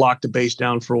that locked the base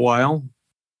down for a while.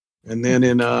 And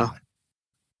then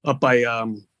up by,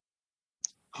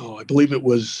 I believe it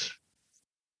was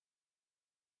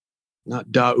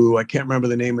not Dau. I can't remember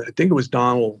the name. I think it was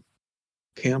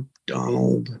Camp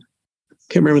Donald.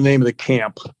 Can't remember the name of the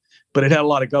camp, but it had a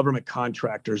lot of government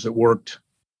contractors that worked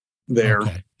there.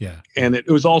 Okay. Yeah. And it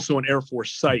was also an Air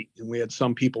Force site, and we had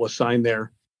some people assigned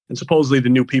there. And supposedly the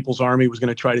New People's Army was going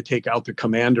to try to take out the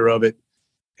commander of it.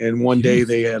 And one day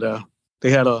they had a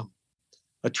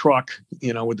truck,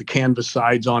 with the canvas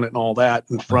sides on it and all that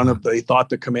in front of, they thought,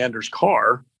 the commander's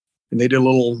car. And they did a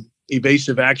little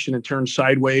evasive action and turned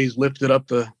sideways, lifted up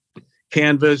the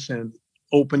canvas and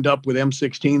opened up with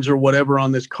M16s or whatever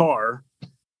on this car.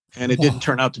 And it didn't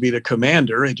turn out to be the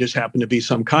commander. It just happened to be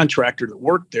some contractor that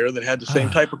worked there that had the same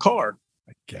type of car.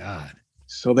 My God.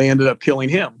 So they ended up killing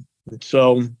him.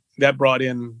 So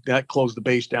that closed the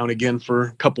base down again for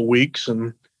a couple weeks,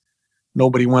 and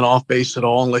nobody went off base at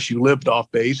all unless you lived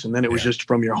off base. And then it was just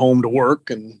from your home to work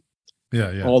and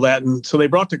all that. And so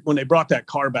when they brought that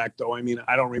car back, though, I mean,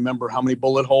 I don't remember how many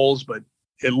bullet holes, but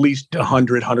at least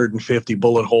 100, 150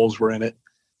 bullet holes were in it.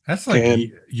 That's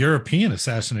like European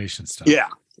assassination stuff. Yeah.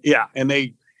 Yeah. And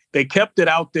they kept it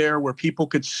out there where people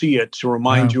could see it to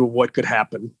remind you of what could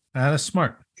happen. That's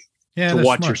smart. Yeah. To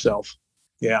watch yourself.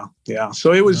 Yeah. Yeah.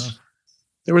 So it was,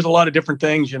 there was a lot of different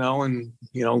things, and,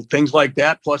 things like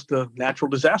that, plus the natural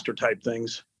disaster type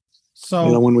things.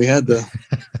 So when we had the,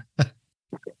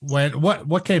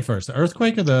 what came first, the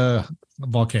earthquake or the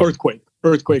volcano?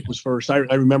 Earthquake was first. I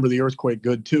remember the earthquake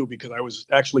good too, because I was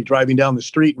actually driving down the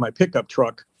street in my pickup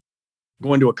truck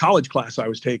going to a college class I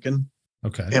was taking.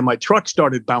 Okay. And my truck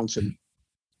started bouncing.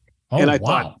 Oh, and I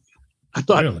thought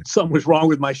really? Something was wrong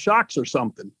with my shocks or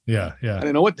something. Yeah. Yeah. I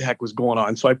didn't know what the heck was going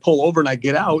on. So I pull over and I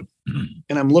get out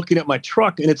and I'm looking at my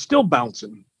truck and it's still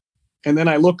bouncing. And then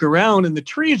I look around and the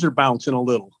trees are bouncing a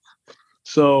little.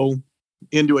 So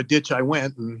into a ditch I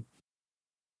went and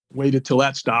waited till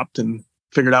that stopped and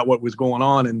figured out what was going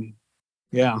on. And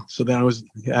so then was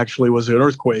an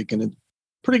earthquake, and a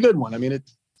pretty good one. I mean,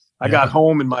 I got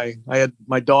home and I had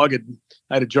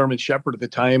a German Shepherd at the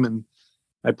time, and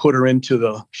I put her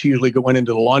she usually went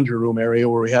into the laundry room area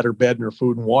where we had her bed and her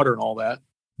food and water and all that.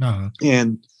 Uh-huh.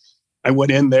 And I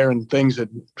went in there and things had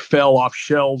fell off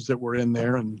shelves that were in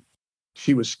there, and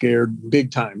she was scared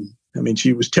big time. I mean,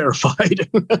 she was terrified.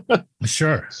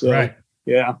 Sure. So, right.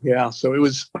 Yeah. Yeah. So it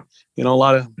was, a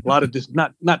lot of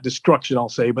not destruction, I'll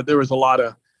say, but there was a lot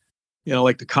of,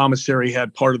 like the commissary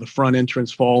had part of the front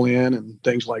entrance fall in and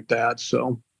things like that.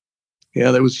 So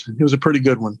it was a pretty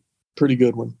good one. Pretty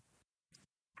good one.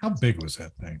 How big was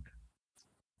that thing?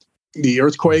 The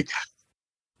earthquake?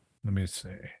 Let me see.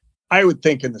 I would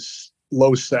think in the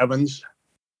low sevens,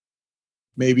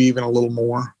 maybe even a little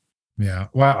more. Yeah.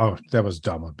 Wow. Oh, that was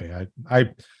dumb of me.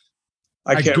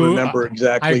 I can't remember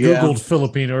exactly. I Googled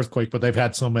Philippine earthquake, but they've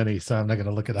had so many, so I'm not going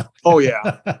to look it up. Oh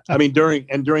yeah. I mean, during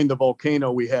the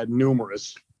volcano, we had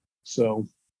numerous. So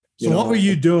what were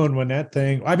you doing when that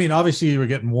thing, I mean, obviously you were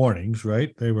getting warnings,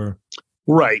 right? They were.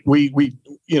 Right. We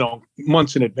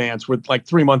months in advance, with like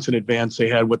 3 months in advance, they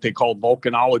had what they called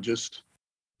volcanologists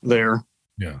there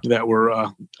that were,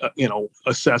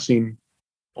 assessing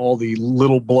all the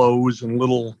little blows and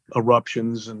little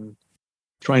eruptions and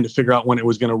trying to figure out when it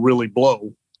was going to really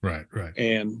blow. Right. Right.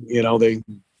 And,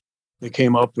 they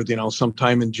came up with,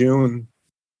 sometime in June,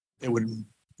 it would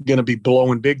going to be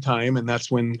blowing big time. And that's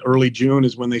when early June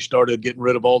is when they started getting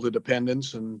rid of all the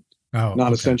dependents and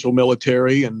non-essential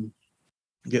military and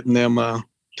getting them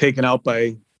taken out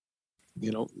by,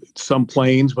 some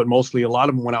planes, but mostly a lot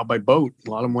of them went out by boat. A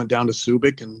lot of them went down to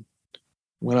Subic and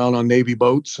went out on Navy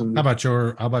boats. And how about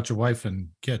your wife and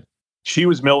kid? She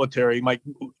was military.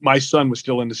 My son was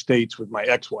still in the States with my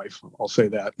ex-wife. I'll say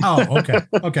that. Oh, okay.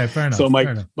 Okay. Fair enough. So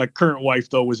my current wife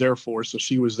though was Air Force. So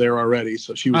she was there already.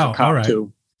 So she was a cop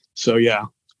too. So yeah.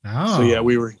 Oh. So yeah,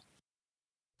 we were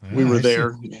we were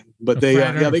there, but they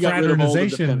got rid of all the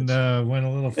fraternization went a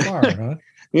little far, huh?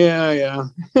 Yeah.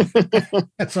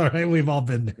 That's all right. We've all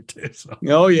been there too. So.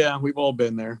 Oh yeah, we've all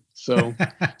been there. So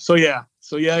yeah.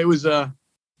 It was a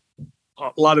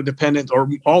lot of dependents, or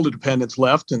all the dependents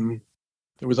left, and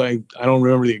there was I don't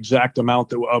remember the exact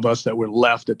amount of us that were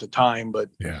left at the time, but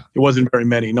it wasn't very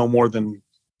many. No more than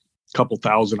a couple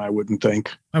thousand, I wouldn't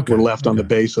think, were left on the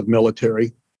base of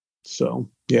military. So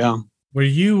yeah. Were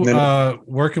you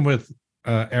working with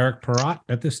Eric Perrott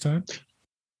at this time?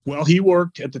 Well, he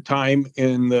worked at the time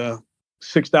in the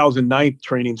 6009th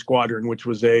Training Squadron, which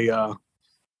was a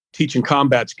teaching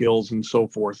combat skills and so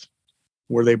forth,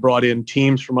 where they brought in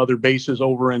teams from other bases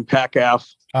over in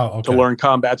PACAF to learn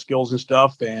combat skills and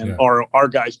stuff. And our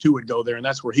guys too would go there, and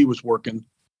that's where he was working.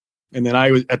 And then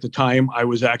I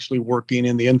was actually working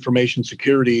in the information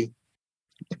security,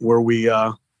 where we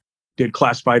did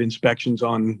classified inspections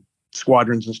on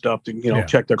squadrons and stuff to,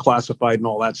 check their classified and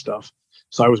all that stuff.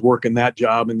 So I was working that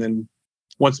job. And then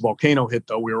once the volcano hit,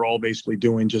 though, we were all basically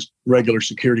doing just regular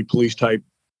security police type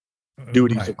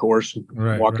duties, of course,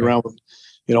 walking around with,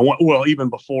 well, even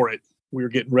before it, we were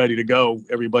getting ready to go.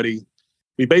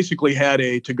 We basically had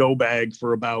a to-go bag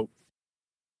for about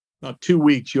 2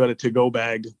 weeks. You had a to-go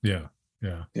bag. Yeah.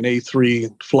 An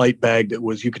A3 flight bag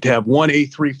you could have one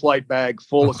A3 flight bag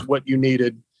full of what you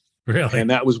needed. Really? And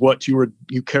that was what you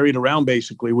carried around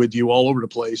basically with you all over the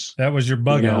place. That was your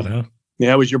bug out, huh?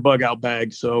 Yeah, it was your bug out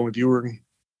bag. So if you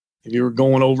were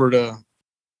going over to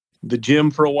the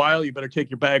gym for a while, you better take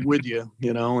your bag with you,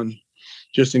 and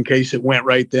just in case it went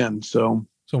right then. So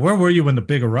where were you when the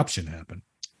big eruption happened?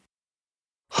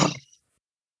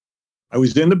 I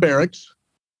was in the barracks.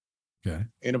 Okay.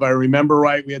 And if I remember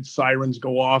right, we had sirens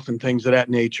go off and things of that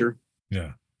nature.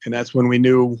 Yeah. And that's when we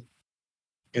knew,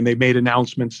 and they made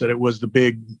announcements that it was the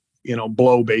big,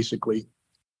 blow basically.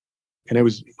 And it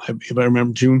was, if I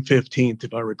remember, June 15th,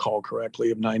 if I recall correctly,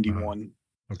 of 91.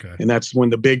 Okay. And that's when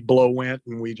the big blow went.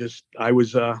 And I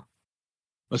was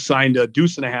assigned a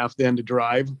deuce and a half then to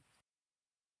drive,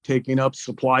 taking up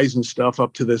supplies and stuff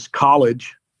up to this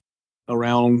college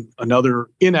around another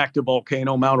inactive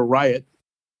volcano, Mount Riot.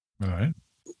 All right.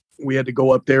 We had to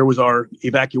go up there, was our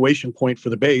evacuation point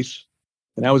for the base.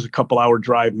 And that was a couple-hour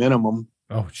drive minimum.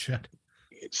 Oh, shit.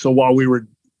 So while we were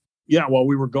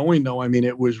going, though, I mean,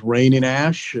 it was raining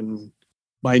ash, and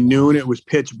by noon it was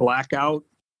pitch black out.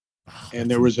 And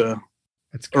there was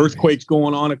earthquakes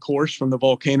going on, of course, from the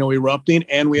volcano erupting,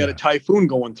 and we had a typhoon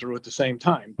going through at the same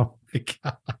time. Oh my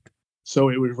God. So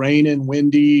it was raining,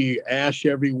 windy, ash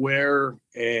everywhere.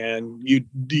 And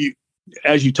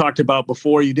as you talked about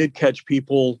before, you did catch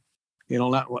people,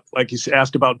 not like you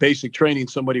asked about basic training,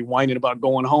 somebody whining about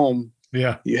going home.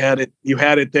 Yeah. You had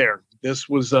it there. This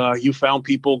was, you found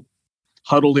people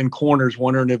huddled in corners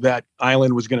wondering if that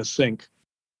island was going to sink.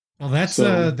 Well,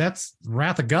 that's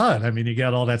wrath of God. I mean, you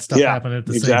got all that stuff happening at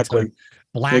the same time.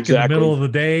 Black in the middle of the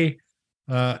day,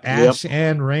 ash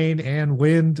and rain and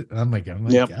wind. Oh my God.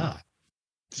 God.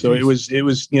 So it was,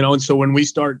 and so when we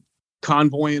start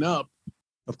convoying up,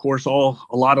 of course, a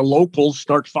lot of locals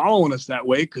start following us that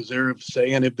way, because they're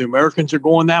saying if the Americans are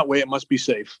going that way, it must be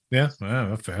safe. Yeah,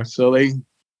 that's fair. So they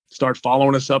start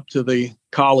following us up to the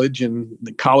college, and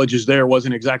the colleges there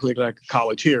wasn't exactly like a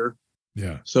college here.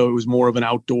 Yeah. So it was more of an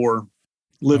outdoor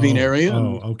living area.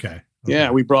 Oh, okay. Yeah,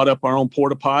 we brought up our own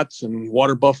porta pots and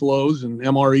water buffaloes and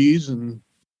MREs, and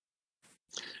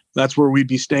that's where we'd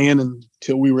be staying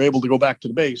until we were able to go back to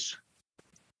the base.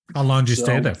 How long did you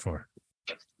stay there for?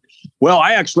 Well,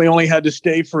 I actually only had to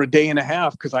stay for a day and a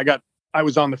half, because I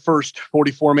was on the first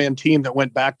 44-man team that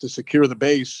went back to secure the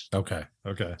base. Okay.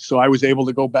 So I was able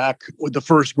to go back with the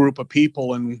first group of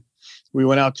people, and we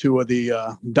went out to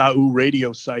the Dau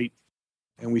radio site,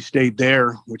 and we stayed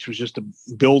there, which was just a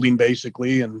building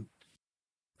basically, and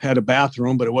had a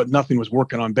bathroom, but nothing was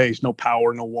working on base. No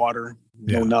power, no water,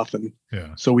 no nothing.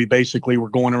 Yeah. So we basically were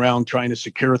going around trying to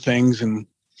secure things and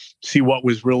see what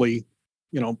was really,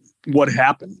 what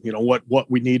happened,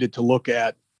 what we needed to look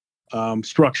at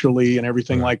structurally and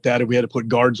everything like that. If we had to put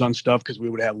guards on stuff, because we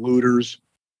would have looters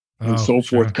and so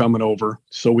forth coming over.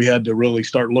 So we had to really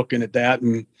start looking at that.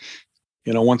 And,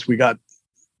 once we got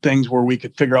things where we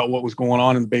could figure out what was going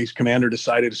on, and the base commander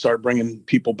decided to start bringing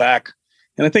people back.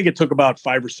 And I think it took about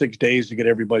 5 or 6 days to get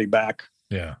everybody back.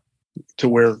 Yeah. To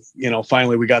where,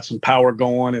 finally we got some power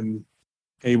going and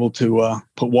able to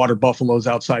put water buffaloes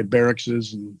outside barracks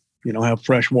and, have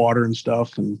fresh water and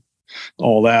stuff and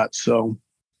all that. So,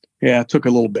 yeah, it took a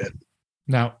little bit.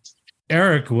 Now,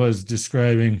 Eric was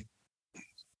describing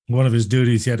one of his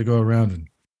duties. He had to go around and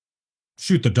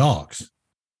shoot the dogs.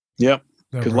 Yep.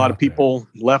 Because a lot of people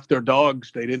left their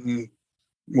dogs. They didn't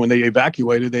when they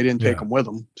evacuated, they didn't take them with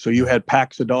them. So you had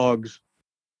packs of dogs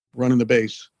running the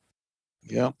base.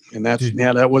 Yeah. And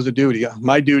that was a duty.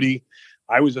 My duty,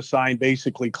 I was assigned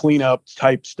basically cleanup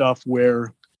type stuff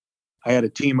where I had a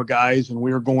team of guys and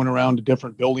we were going around to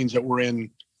different buildings that were in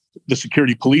the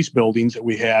security police buildings that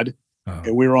we had.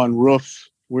 And we were on roofs.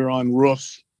 We were on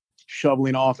roofs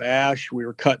shoveling off ash. We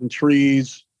were cutting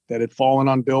trees that had fallen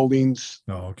on buildings.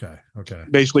 Oh, okay. Okay.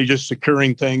 Basically just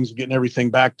securing things, getting everything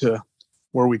back to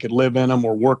where we could live in them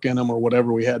or work in them or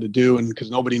whatever we had to do. And because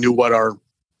nobody knew what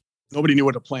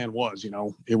the plan was, if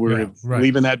we were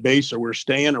leaving that base or we're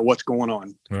staying or what's going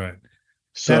on. Right.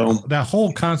 So that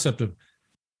whole concept of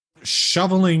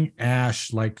shoveling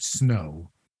ash like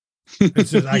snow.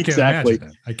 It's just, I can't imagine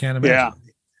that. I can't imagine.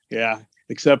 Yeah.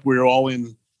 Except we were all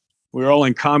in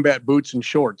combat boots and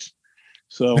shorts.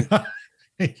 So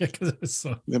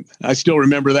I still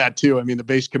remember that too. I mean, the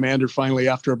base commander finally,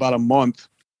 after about a month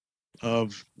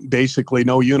of basically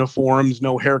no uniforms,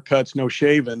 no haircuts, no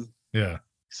shaving,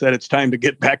 said it's time to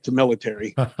get back to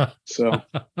military. So,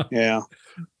 yeah.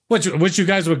 Which you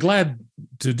guys were glad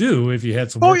to do if you had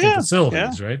some working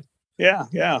facilities, right?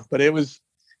 Yeah. But it was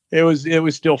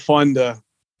still fun to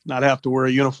not have to wear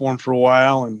a uniform for a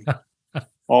while and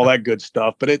all that good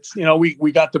stuff. But it's,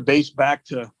 we got the base back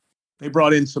to, they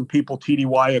brought in some people,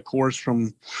 TDY, of course,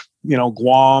 from,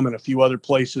 Guam and a few other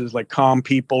places like comm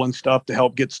people and stuff to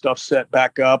help get stuff set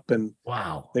back up. And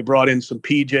they brought in some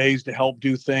PJs to help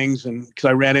do things. And because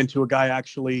I ran into a guy,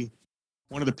 actually,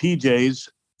 one of the PJs,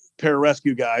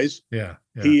 pararescue guys. Yeah.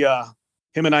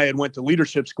 Him and I had went to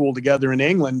leadership school together in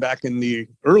England back in the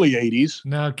early 80s.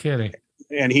 No kidding.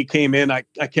 And he came in, I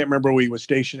can't remember where he was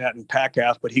stationed at in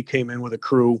PACAF, but he came in with a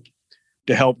crew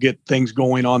to help get things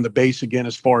going on the base again,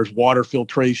 as far as water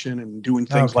filtration and doing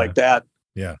things like that.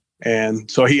 Yeah. And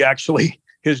so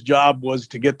his job was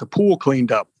to get the pool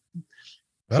cleaned up.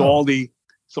 So all the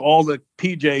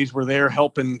PJs were there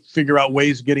helping figure out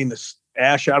ways of getting the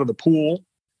ash out of the pool,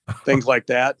 things like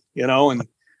that, and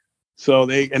so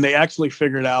they actually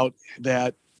figured out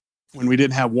that when we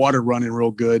didn't have water running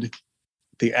real good,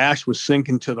 the ash was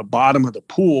sinking to the bottom of the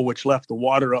pool, which left the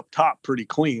water up top pretty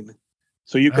clean.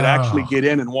 So you could actually get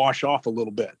in and wash off a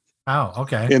little bit. Oh,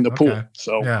 okay. In the pool.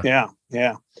 So yeah.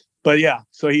 But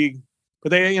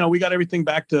we got everything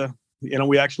back to,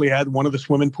 we actually had one of the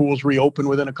swimming pools reopen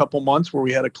within a couple months where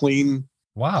we had a clean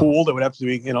pool that would have to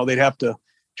be, they'd have to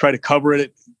try to cover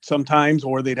it sometimes,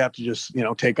 or they'd have to just,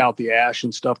 take out the ash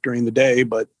and stuff during the day.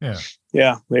 But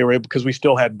they were able, because we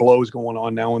still had blows going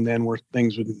on now and then where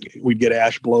we'd get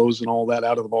ash blows and all that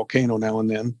out of the volcano now and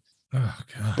then. Oh,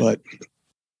 God.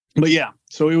 But yeah,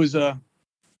 so it was a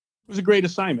great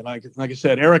assignment. Like I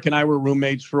said, Eric and I were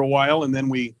roommates for a while, and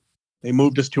then they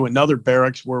moved us to another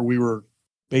barracks where we were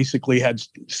basically had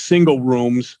single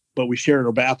rooms, but we shared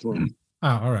a bathroom.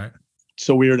 Oh, all right.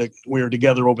 So we were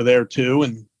together over there too,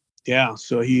 and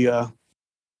so he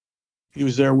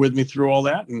was there with me through all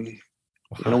that, and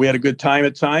we had a good time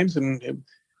at times, and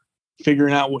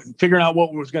figuring out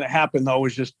what was going to happen though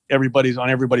was just on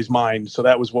everybody's mind. So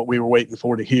that was what we were waiting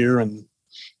for to hear, and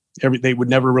they would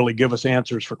never really give us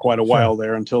answers for quite a while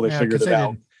there until they figured it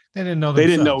out. They didn't know. They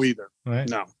didn't know either. Right?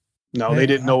 No, they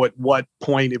didn't know at what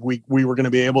point if we were going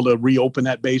to be able to reopen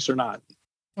that base or not.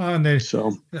 Well, and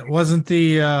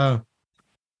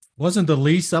wasn't the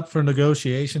lease up for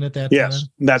negotiation at that time? Yes,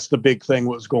 that's the big thing.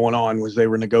 What was going on was they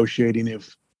were negotiating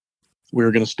if we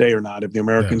were going to stay or not, if the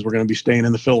Americans were going to be staying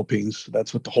in the Philippines.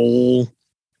 That's what the whole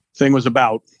thing was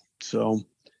about. So,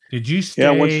 did you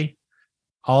stay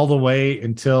all the way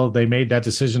until they made that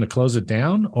decision to close it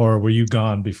down, or were you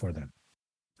gone before then?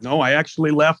 No, I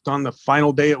actually left on the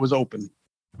final day it was open.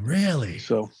 Really?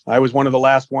 So I was one of the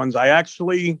last ones. I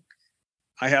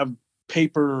have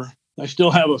paper. I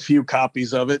still have a few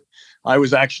copies of it. I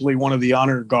was actually one of the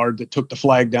honor guard that took the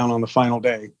flag down on the final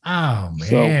day. Oh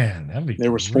man, so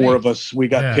there was 4 of us. We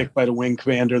got picked by the wing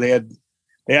commander. They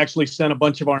actually sent a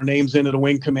bunch of our names into the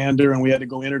wing commander, and we had to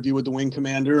go interview with the wing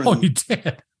commander. And you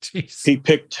did? Jeez.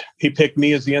 He picked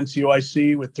me as the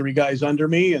NCOIC with 3 guys under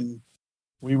me, and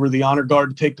we were the honor guard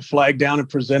to take the flag down and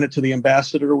present it to the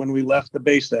ambassador when we left the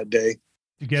base that day.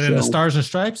 You get into Stars and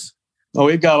Stripes? Oh,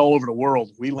 it got all over the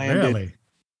world. We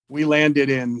landed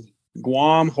in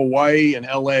Guam, Hawaii, and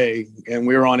LA, and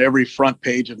we were on every front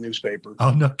page of newspaper. Oh,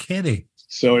 no kidding.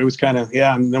 So it was kind of,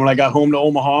 And then when I got home to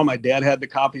Omaha, my dad had the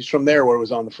copies from there where it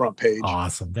was on the front page.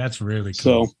 Awesome. That's really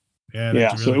cool.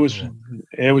 So, so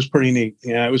it was pretty neat.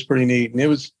 Yeah, it was pretty neat. And it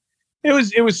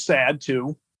was sad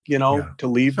too, to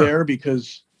leave there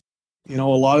because, a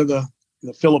lot of the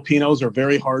Filipinos are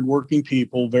very hardworking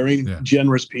people, very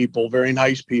generous people, very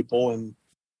nice people. And,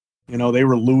 they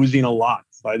were losing a lot.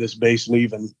 by this base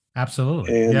leaving.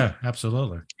 Absolutely. And yeah,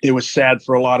 absolutely. It was sad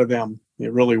for a lot of them.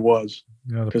 It really was.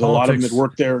 Because a lot of them had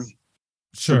worked there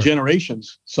for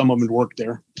generations. Some of them had worked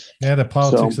there. Yeah, the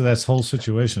politics of that whole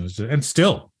situation is, and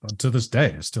still to this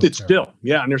day, it's still,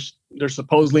 yeah. And there's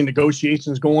supposedly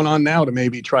negotiations going on now to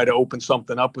maybe try to open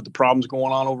something up with the problems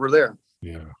going on over there.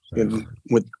 Yeah,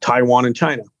 with Taiwan and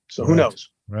China. So who knows?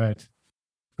 Right.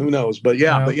 Who knows? But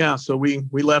so we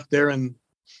left there in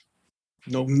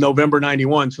November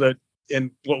 91. So that, and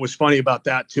what was funny about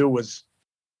that too was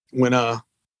when I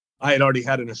had already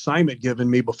had an assignment given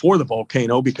me before the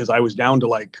volcano because I was down to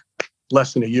like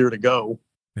less than a year to go.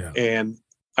 Yeah. And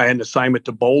I had an assignment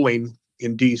to bowling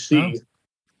in DC.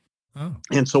 Oh.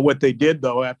 And so what they did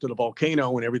though, after the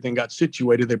volcano and everything got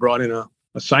situated, they brought in a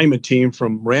assignment team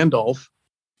from Randolph.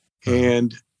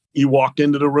 And you walked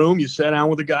into the room, you sat down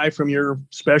with a guy from your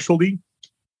specialty,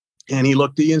 and he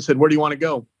looked at you and said, "Where do you want to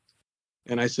go?"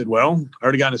 And I said, "Well, I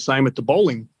already got an assignment to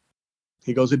bowling."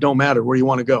 He goes, "It don't matter. Where do you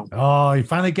want to go?" Oh, you're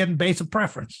finally getting base of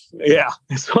preference. Yeah.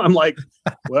 So I'm like,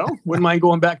 well, wouldn't mind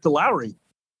going back to Lowry.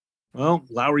 Well,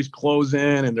 Lowry's closing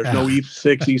and there's no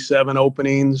E6, E7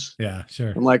 openings. Yeah,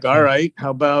 sure. I'm like, all right,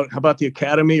 how about the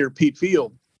academy or Pete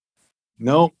Field?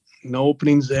 Nope. No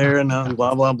openings there, and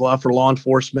blah, blah, blah for law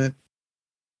enforcement.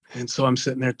 And so I'm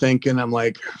sitting there thinking, I'm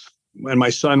like, and my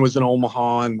son was in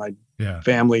Omaha and my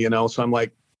family, so I'm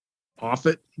like,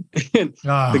 Offutt. And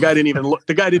the guy didn't even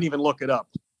look it up.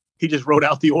 He just wrote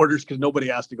out the orders because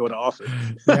nobody asked to go to Offutt.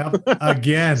 Yep,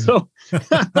 again. so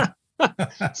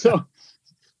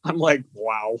I'm like,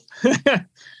 wow.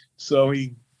 So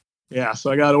I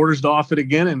got orders to Offutt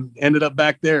again and ended up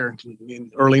back there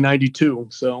in early 92.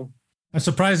 So I'm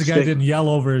surprised the guy didn't yell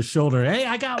over his shoulder, "Hey,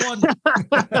 I got one."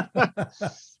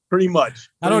 Pretty much.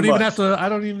 I don't even have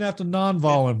to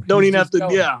non-vol him. Don't even have to.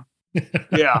 Yeah.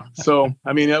 Yeah. So,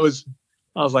 I mean, I was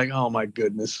like, oh my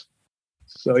goodness.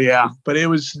 So, but it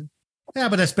was. Yeah,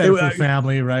 but that's better for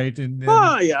family, right? And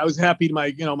I was happy.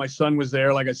 My son was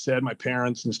there. Like I said, my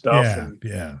parents and stuff and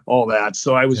all that.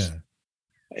 So I was,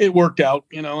 it worked out,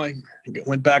 I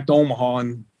went back to Omaha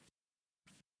and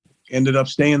ended up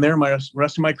staying there my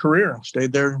rest of my career.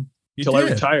 Stayed there until I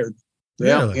retired.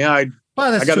 Really? Yeah.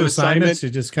 That's I got two an assignments. You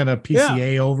just kind of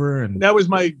PCA over, and that was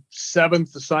my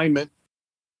 7th assignment.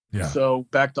 Yeah. So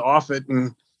back to Offutt,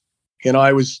 and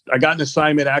I got an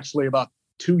assignment actually about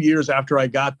 2 years after I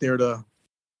got there to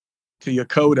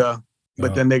Yokota,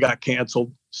 but then they got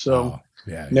canceled. So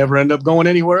never ended up going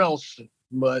anywhere else.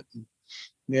 But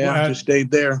I just stayed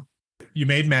there. You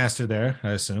made master there,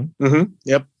 I assume. Mm-hmm.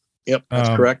 Yep. That's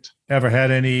correct. Ever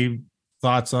had any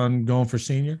thoughts on going for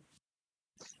senior?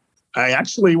 I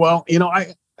actually,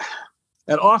 at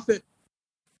Offutt,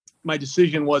 my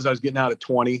decision was I was getting out at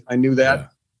 20. I knew that. Yeah.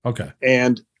 Okay.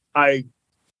 And I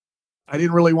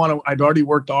didn't really want to, I'd already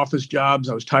worked office jobs.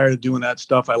 I was tired of doing that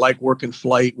stuff. I like working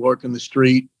flight, working the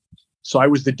street. So I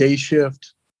was the day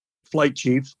shift flight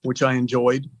chief, which I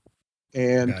enjoyed.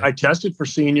 And I tested for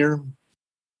senior,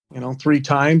 3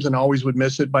 times and always would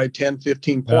miss it by 10,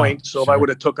 15 points. So if I would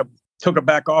have took a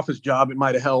back office job, it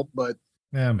might have helped, but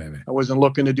yeah, maybe. I wasn't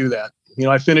looking to do that.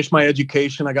 I finished my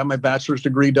education. I got my bachelor's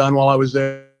degree done while I was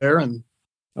there, and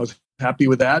I was happy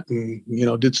with that. And,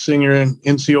 did senior in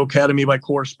NCO Academy by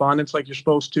correspondence like you're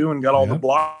supposed to, and got all the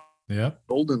block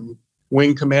and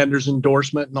wing commander's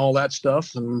endorsement and all that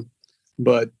stuff.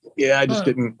 But I just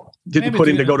didn't put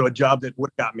in to go to a job that would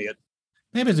have got me it.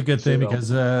 Maybe it's a good thing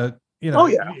because,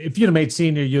 if you'd have made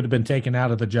senior, you'd have been taken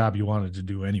out of the job you wanted to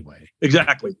do anyway.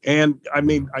 Exactly. And I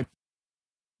mean, I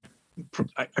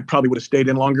probably would have stayed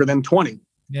in longer than 20,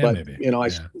 but maybe.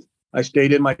 I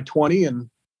stayed in my 20 and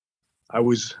I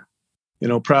was,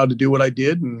 proud to do what I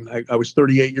did. And I was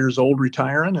 38 years old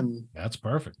retiring, and that's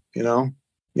perfect.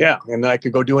 And I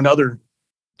could go do another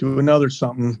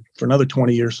something for another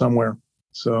 20 years somewhere.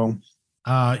 So,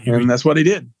 and that's what I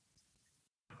did.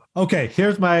 Okay.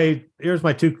 Here's my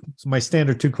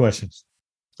standard 2 questions.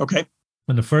 Okay.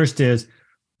 And the first is,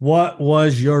 what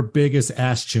was your biggest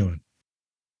ass chewing?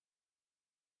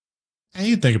 And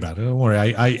you think about it. Don't worry.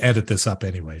 I edit this up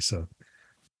anyway. So,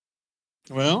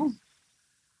 well,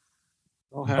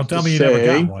 don't tell me you never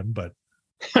got one, but.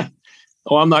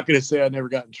 I'm not going to say I never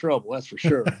got in trouble. That's for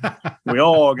sure. We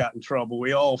all got in trouble.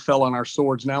 We all fell on our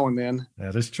swords now and then.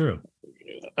 That is true.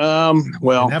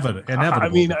 Well, inevitable.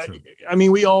 I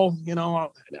mean, we all,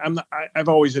 I've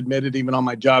always admitted, even on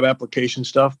my job application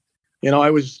stuff,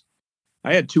 I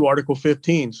had 2 Article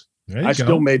 15s. I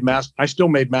still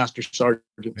made master sergeant.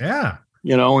 Yeah.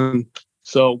 And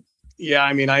so,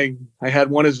 I mean, I had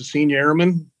one as a senior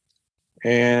airman,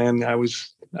 and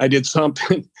I did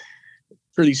something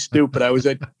pretty stupid. I was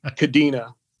at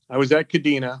Kadena I was at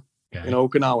Kadena in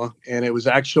Okinawa, and it was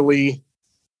actually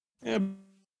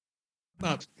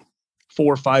about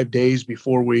 4 or 5 days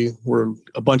before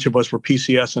a bunch of us were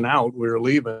PCSing out. We were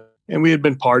leaving, and we had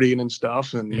been partying and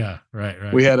stuff. And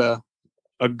right. We had a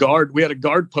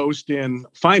guard post in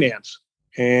finance,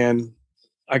 and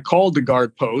I called the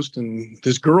guard post, and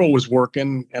this girl was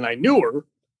working, and I knew her,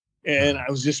 and I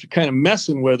was just kind of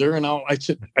messing with her. And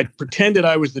I pretended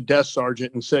I was the desk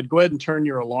sergeant and said, "Go ahead and turn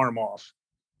your alarm off."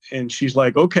 And she's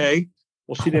like, "Okay."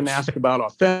 Well, she didn't ask about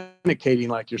authenticating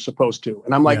like you're supposed to.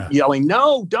 And I'm like yelling,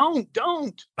 "No, don't."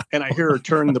 And I hear her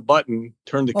turn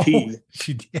the key.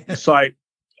 She did. So I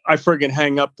friggin'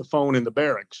 hang up the phone in the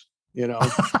barracks,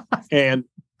 and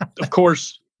of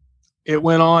course it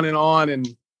went on.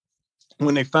 And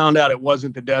when they found out it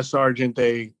wasn't the desk sergeant,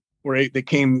 they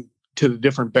came to the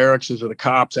different barracks of the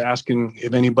cops asking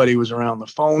if anybody was around the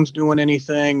phones doing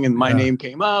anything. And my name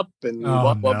came up and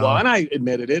blah, blah. And I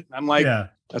admitted it. I'm like,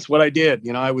 that's what I did.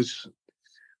 I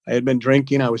had been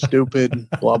drinking. I was stupid,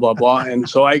 blah, blah, blah. And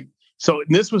so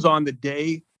this was on the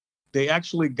day they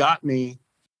actually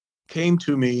came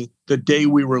to me the day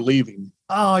we were leaving.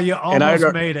 Oh, you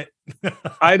almost made it.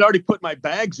 I had already put my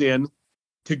bags in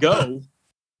to go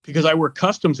because I worked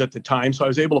customs at the time. So I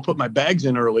was able to put my bags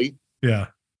in early. Yeah.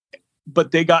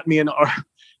 But they got me in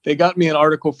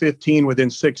Article 15 within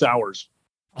 6 hours.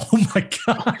 Oh my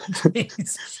God.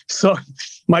 So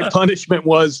my punishment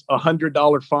was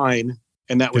 $100 fine,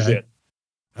 and that was it.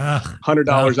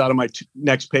 $100 out of my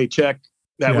next paycheck.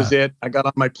 That was it. I got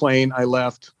on my plane. I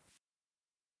left.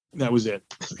 That was it.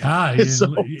 God,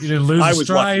 you didn't lose a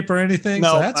stripe or anything?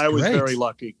 No, so I was very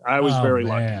lucky. I was very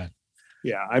lucky.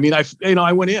 Yeah. I mean,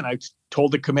 I went in. I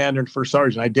told the commander and first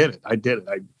sergeant, I did it.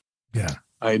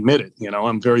 I admit it.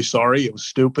 I'm very sorry. It was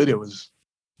stupid. It was,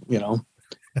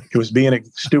 it was being a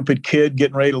stupid kid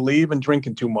getting ready to leave and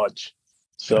drinking too much.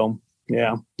 So,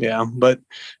 yeah. But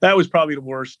that was probably the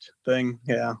worst thing.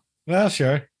 Yeah. Well,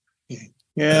 sure.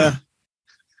 Yeah.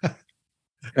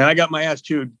 And I got my ass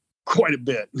chewed quite a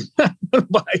bit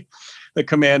by the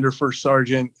commander, first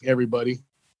sergeant, everybody.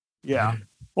 Yeah.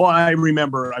 Well, I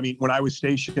remember, when I was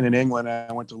stationed in England,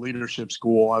 I went to leadership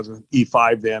school. I was an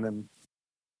E5 then, and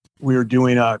we were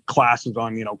doing classes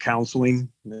on, counseling.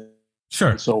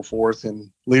 Sure. And so forth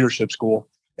in leadership school.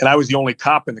 And I was the only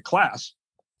cop in the class.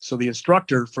 So the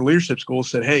instructor for leadership school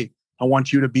said, "Hey, I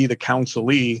want you to be the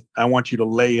counselee. I want you to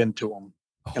lay into them."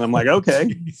 And I'm like,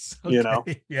 okay.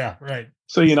 Okay. Yeah, right.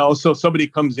 So, so somebody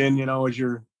comes in, as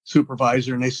your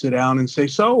supervisor, and they sit down and say,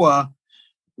 "So,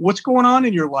 what's going on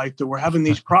in your life that we're having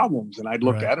these problems?" And I'd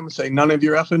look at them and say, "None of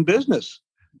your effing business.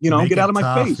 Get out of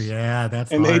my face." Yeah,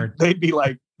 that's and hard. They'd be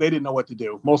like, they didn't know what to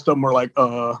do. Most of them were like,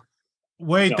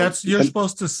 wait, you're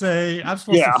supposed to say, I'm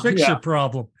supposed to fix your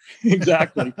problem.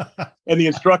 Exactly. And the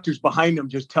instructor's behind them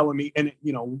just telling me, and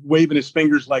waving his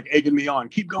fingers, like egging me on.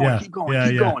 Keep going, keep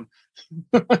going.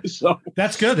 So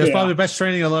that's good. That's probably the best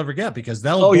training I'll ever get, because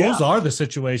those are the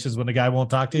situations when the guy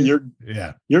won't talk to you.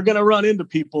 You're going to run into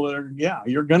people that are,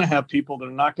 you're going to have people that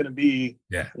are not going to be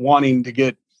wanting to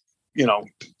get,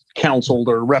 counseled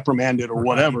or reprimanded or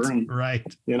whatever. And,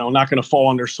 not going to fall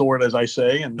on their sword, as I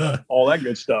say, and all that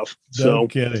good stuff. No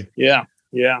kidding. Yeah.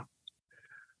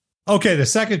 Okay. The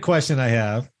second question I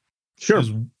have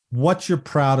is, what's your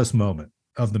proudest moment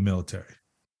of the military?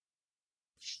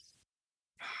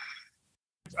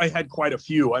 I had quite a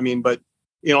few. But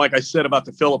like I said about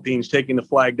the Philippines, taking the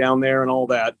flag down there and all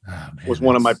that was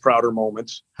one of my prouder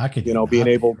moments. How could being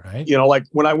able, like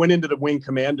when I went into the wing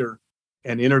commander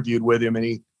and interviewed with him,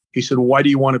 and he said, "Well, why do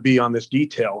you want to be on this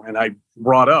detail?" And I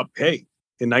brought up, hey,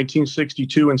 in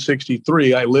 1962 and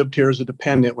 63, I lived here as a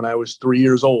dependent when I was 3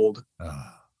 years old.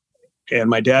 And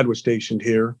my dad was stationed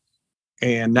here.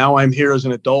 And now I'm here as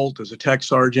an adult, as a tech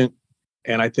sergeant.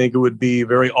 And I think it would be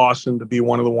very awesome to be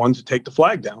one of the ones to take the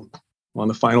flag down on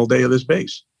the final day of this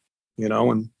base,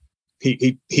 and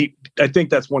he I think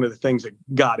that's one of the things that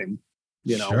got him,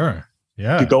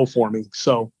 to go for me.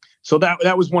 So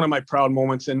that was one of my proud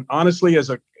moments. And honestly, as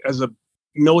a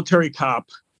military cop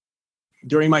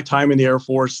during my time in the Air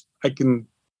Force, I can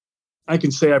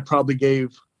say I probably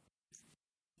gave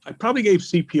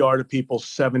CPR to people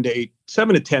 7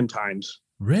 to 10 times.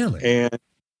 Really? And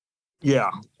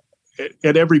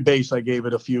at every base, I gave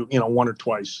it a few, once or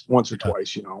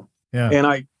twice, Yeah. And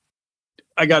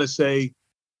I got to say,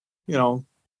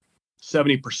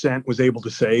 70% was able to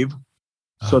save.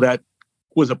 So that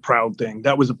was a proud thing.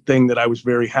 That was a thing that I was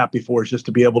very happy for, is just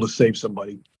to be able to save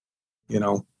somebody,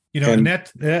 and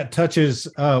that touches,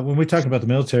 when we talk about the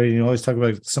military, you always talk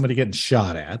about somebody getting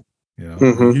shot at,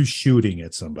 you shooting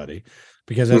at somebody,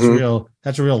 because that's real,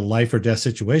 that's a real life or death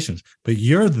situations. But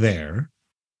you're there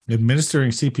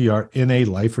administering CPR in a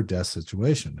life or death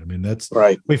situation. I mean, that's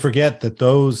right. We forget that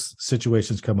those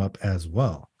situations come up as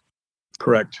well.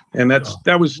 Correct. And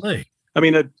that was, I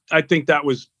mean, I think that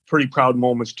was pretty proud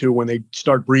moments too, when they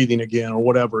start breathing again or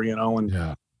whatever, you know, and,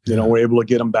 you know, we're able to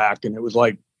get them back. And it was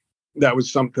like, that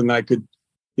was something I could,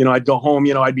 you know, I'd go home,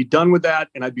 you know, I'd be done with that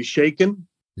and I'd be shaken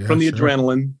from the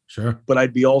adrenaline, but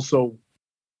I'd be also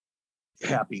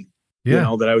happy, you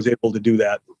know, that I was able to do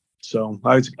that. So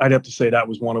I'd have to say that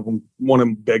was one of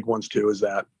the big ones too, is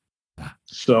that.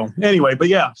 So anyway, but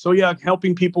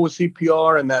helping people with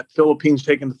CPR and that Philippines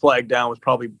taking the flag down was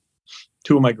probably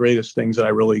two of my greatest things that I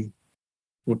really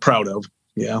was proud of.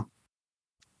 Yeah.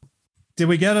 Did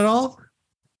we get it all?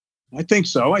 I think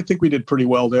so. I think we did pretty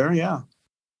well there. Yeah.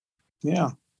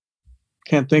 Yeah.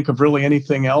 Can't think of really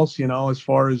anything else, you know, as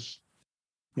far as,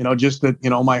 you know, just that, you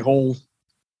know, my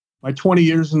 20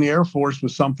 years in the Air Force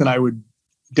was something I would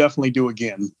definitely do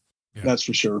again. Yeah. That's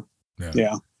for sure.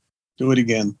 Yeah. Do it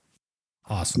again.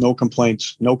 Awesome. No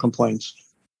complaints. No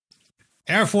complaints.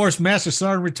 Air Force Master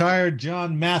Sergeant retired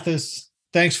John Mathis.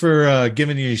 Thanks for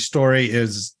giving your story.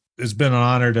 It's been an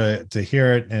honor to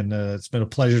hear it, and it's been a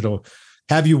pleasure to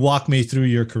have you walk me through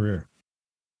your career.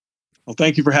 Well,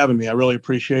 thank you for having me. I really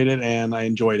appreciate it, and I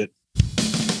enjoyed it.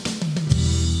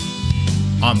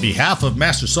 On behalf of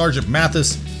Master Sergeant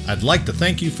Mathis, I'd like to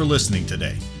thank you for listening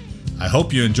today. I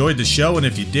hope you enjoyed the show, and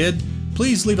if you did,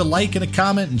 please leave a like and a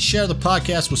comment and share the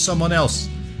podcast with someone else.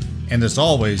 And as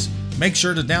always, make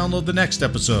sure to download the next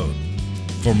episode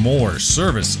for more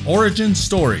service origin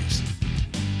stories.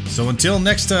 So until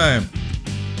next time,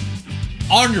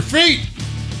 on your feet,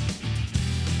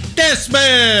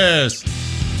 dismissed!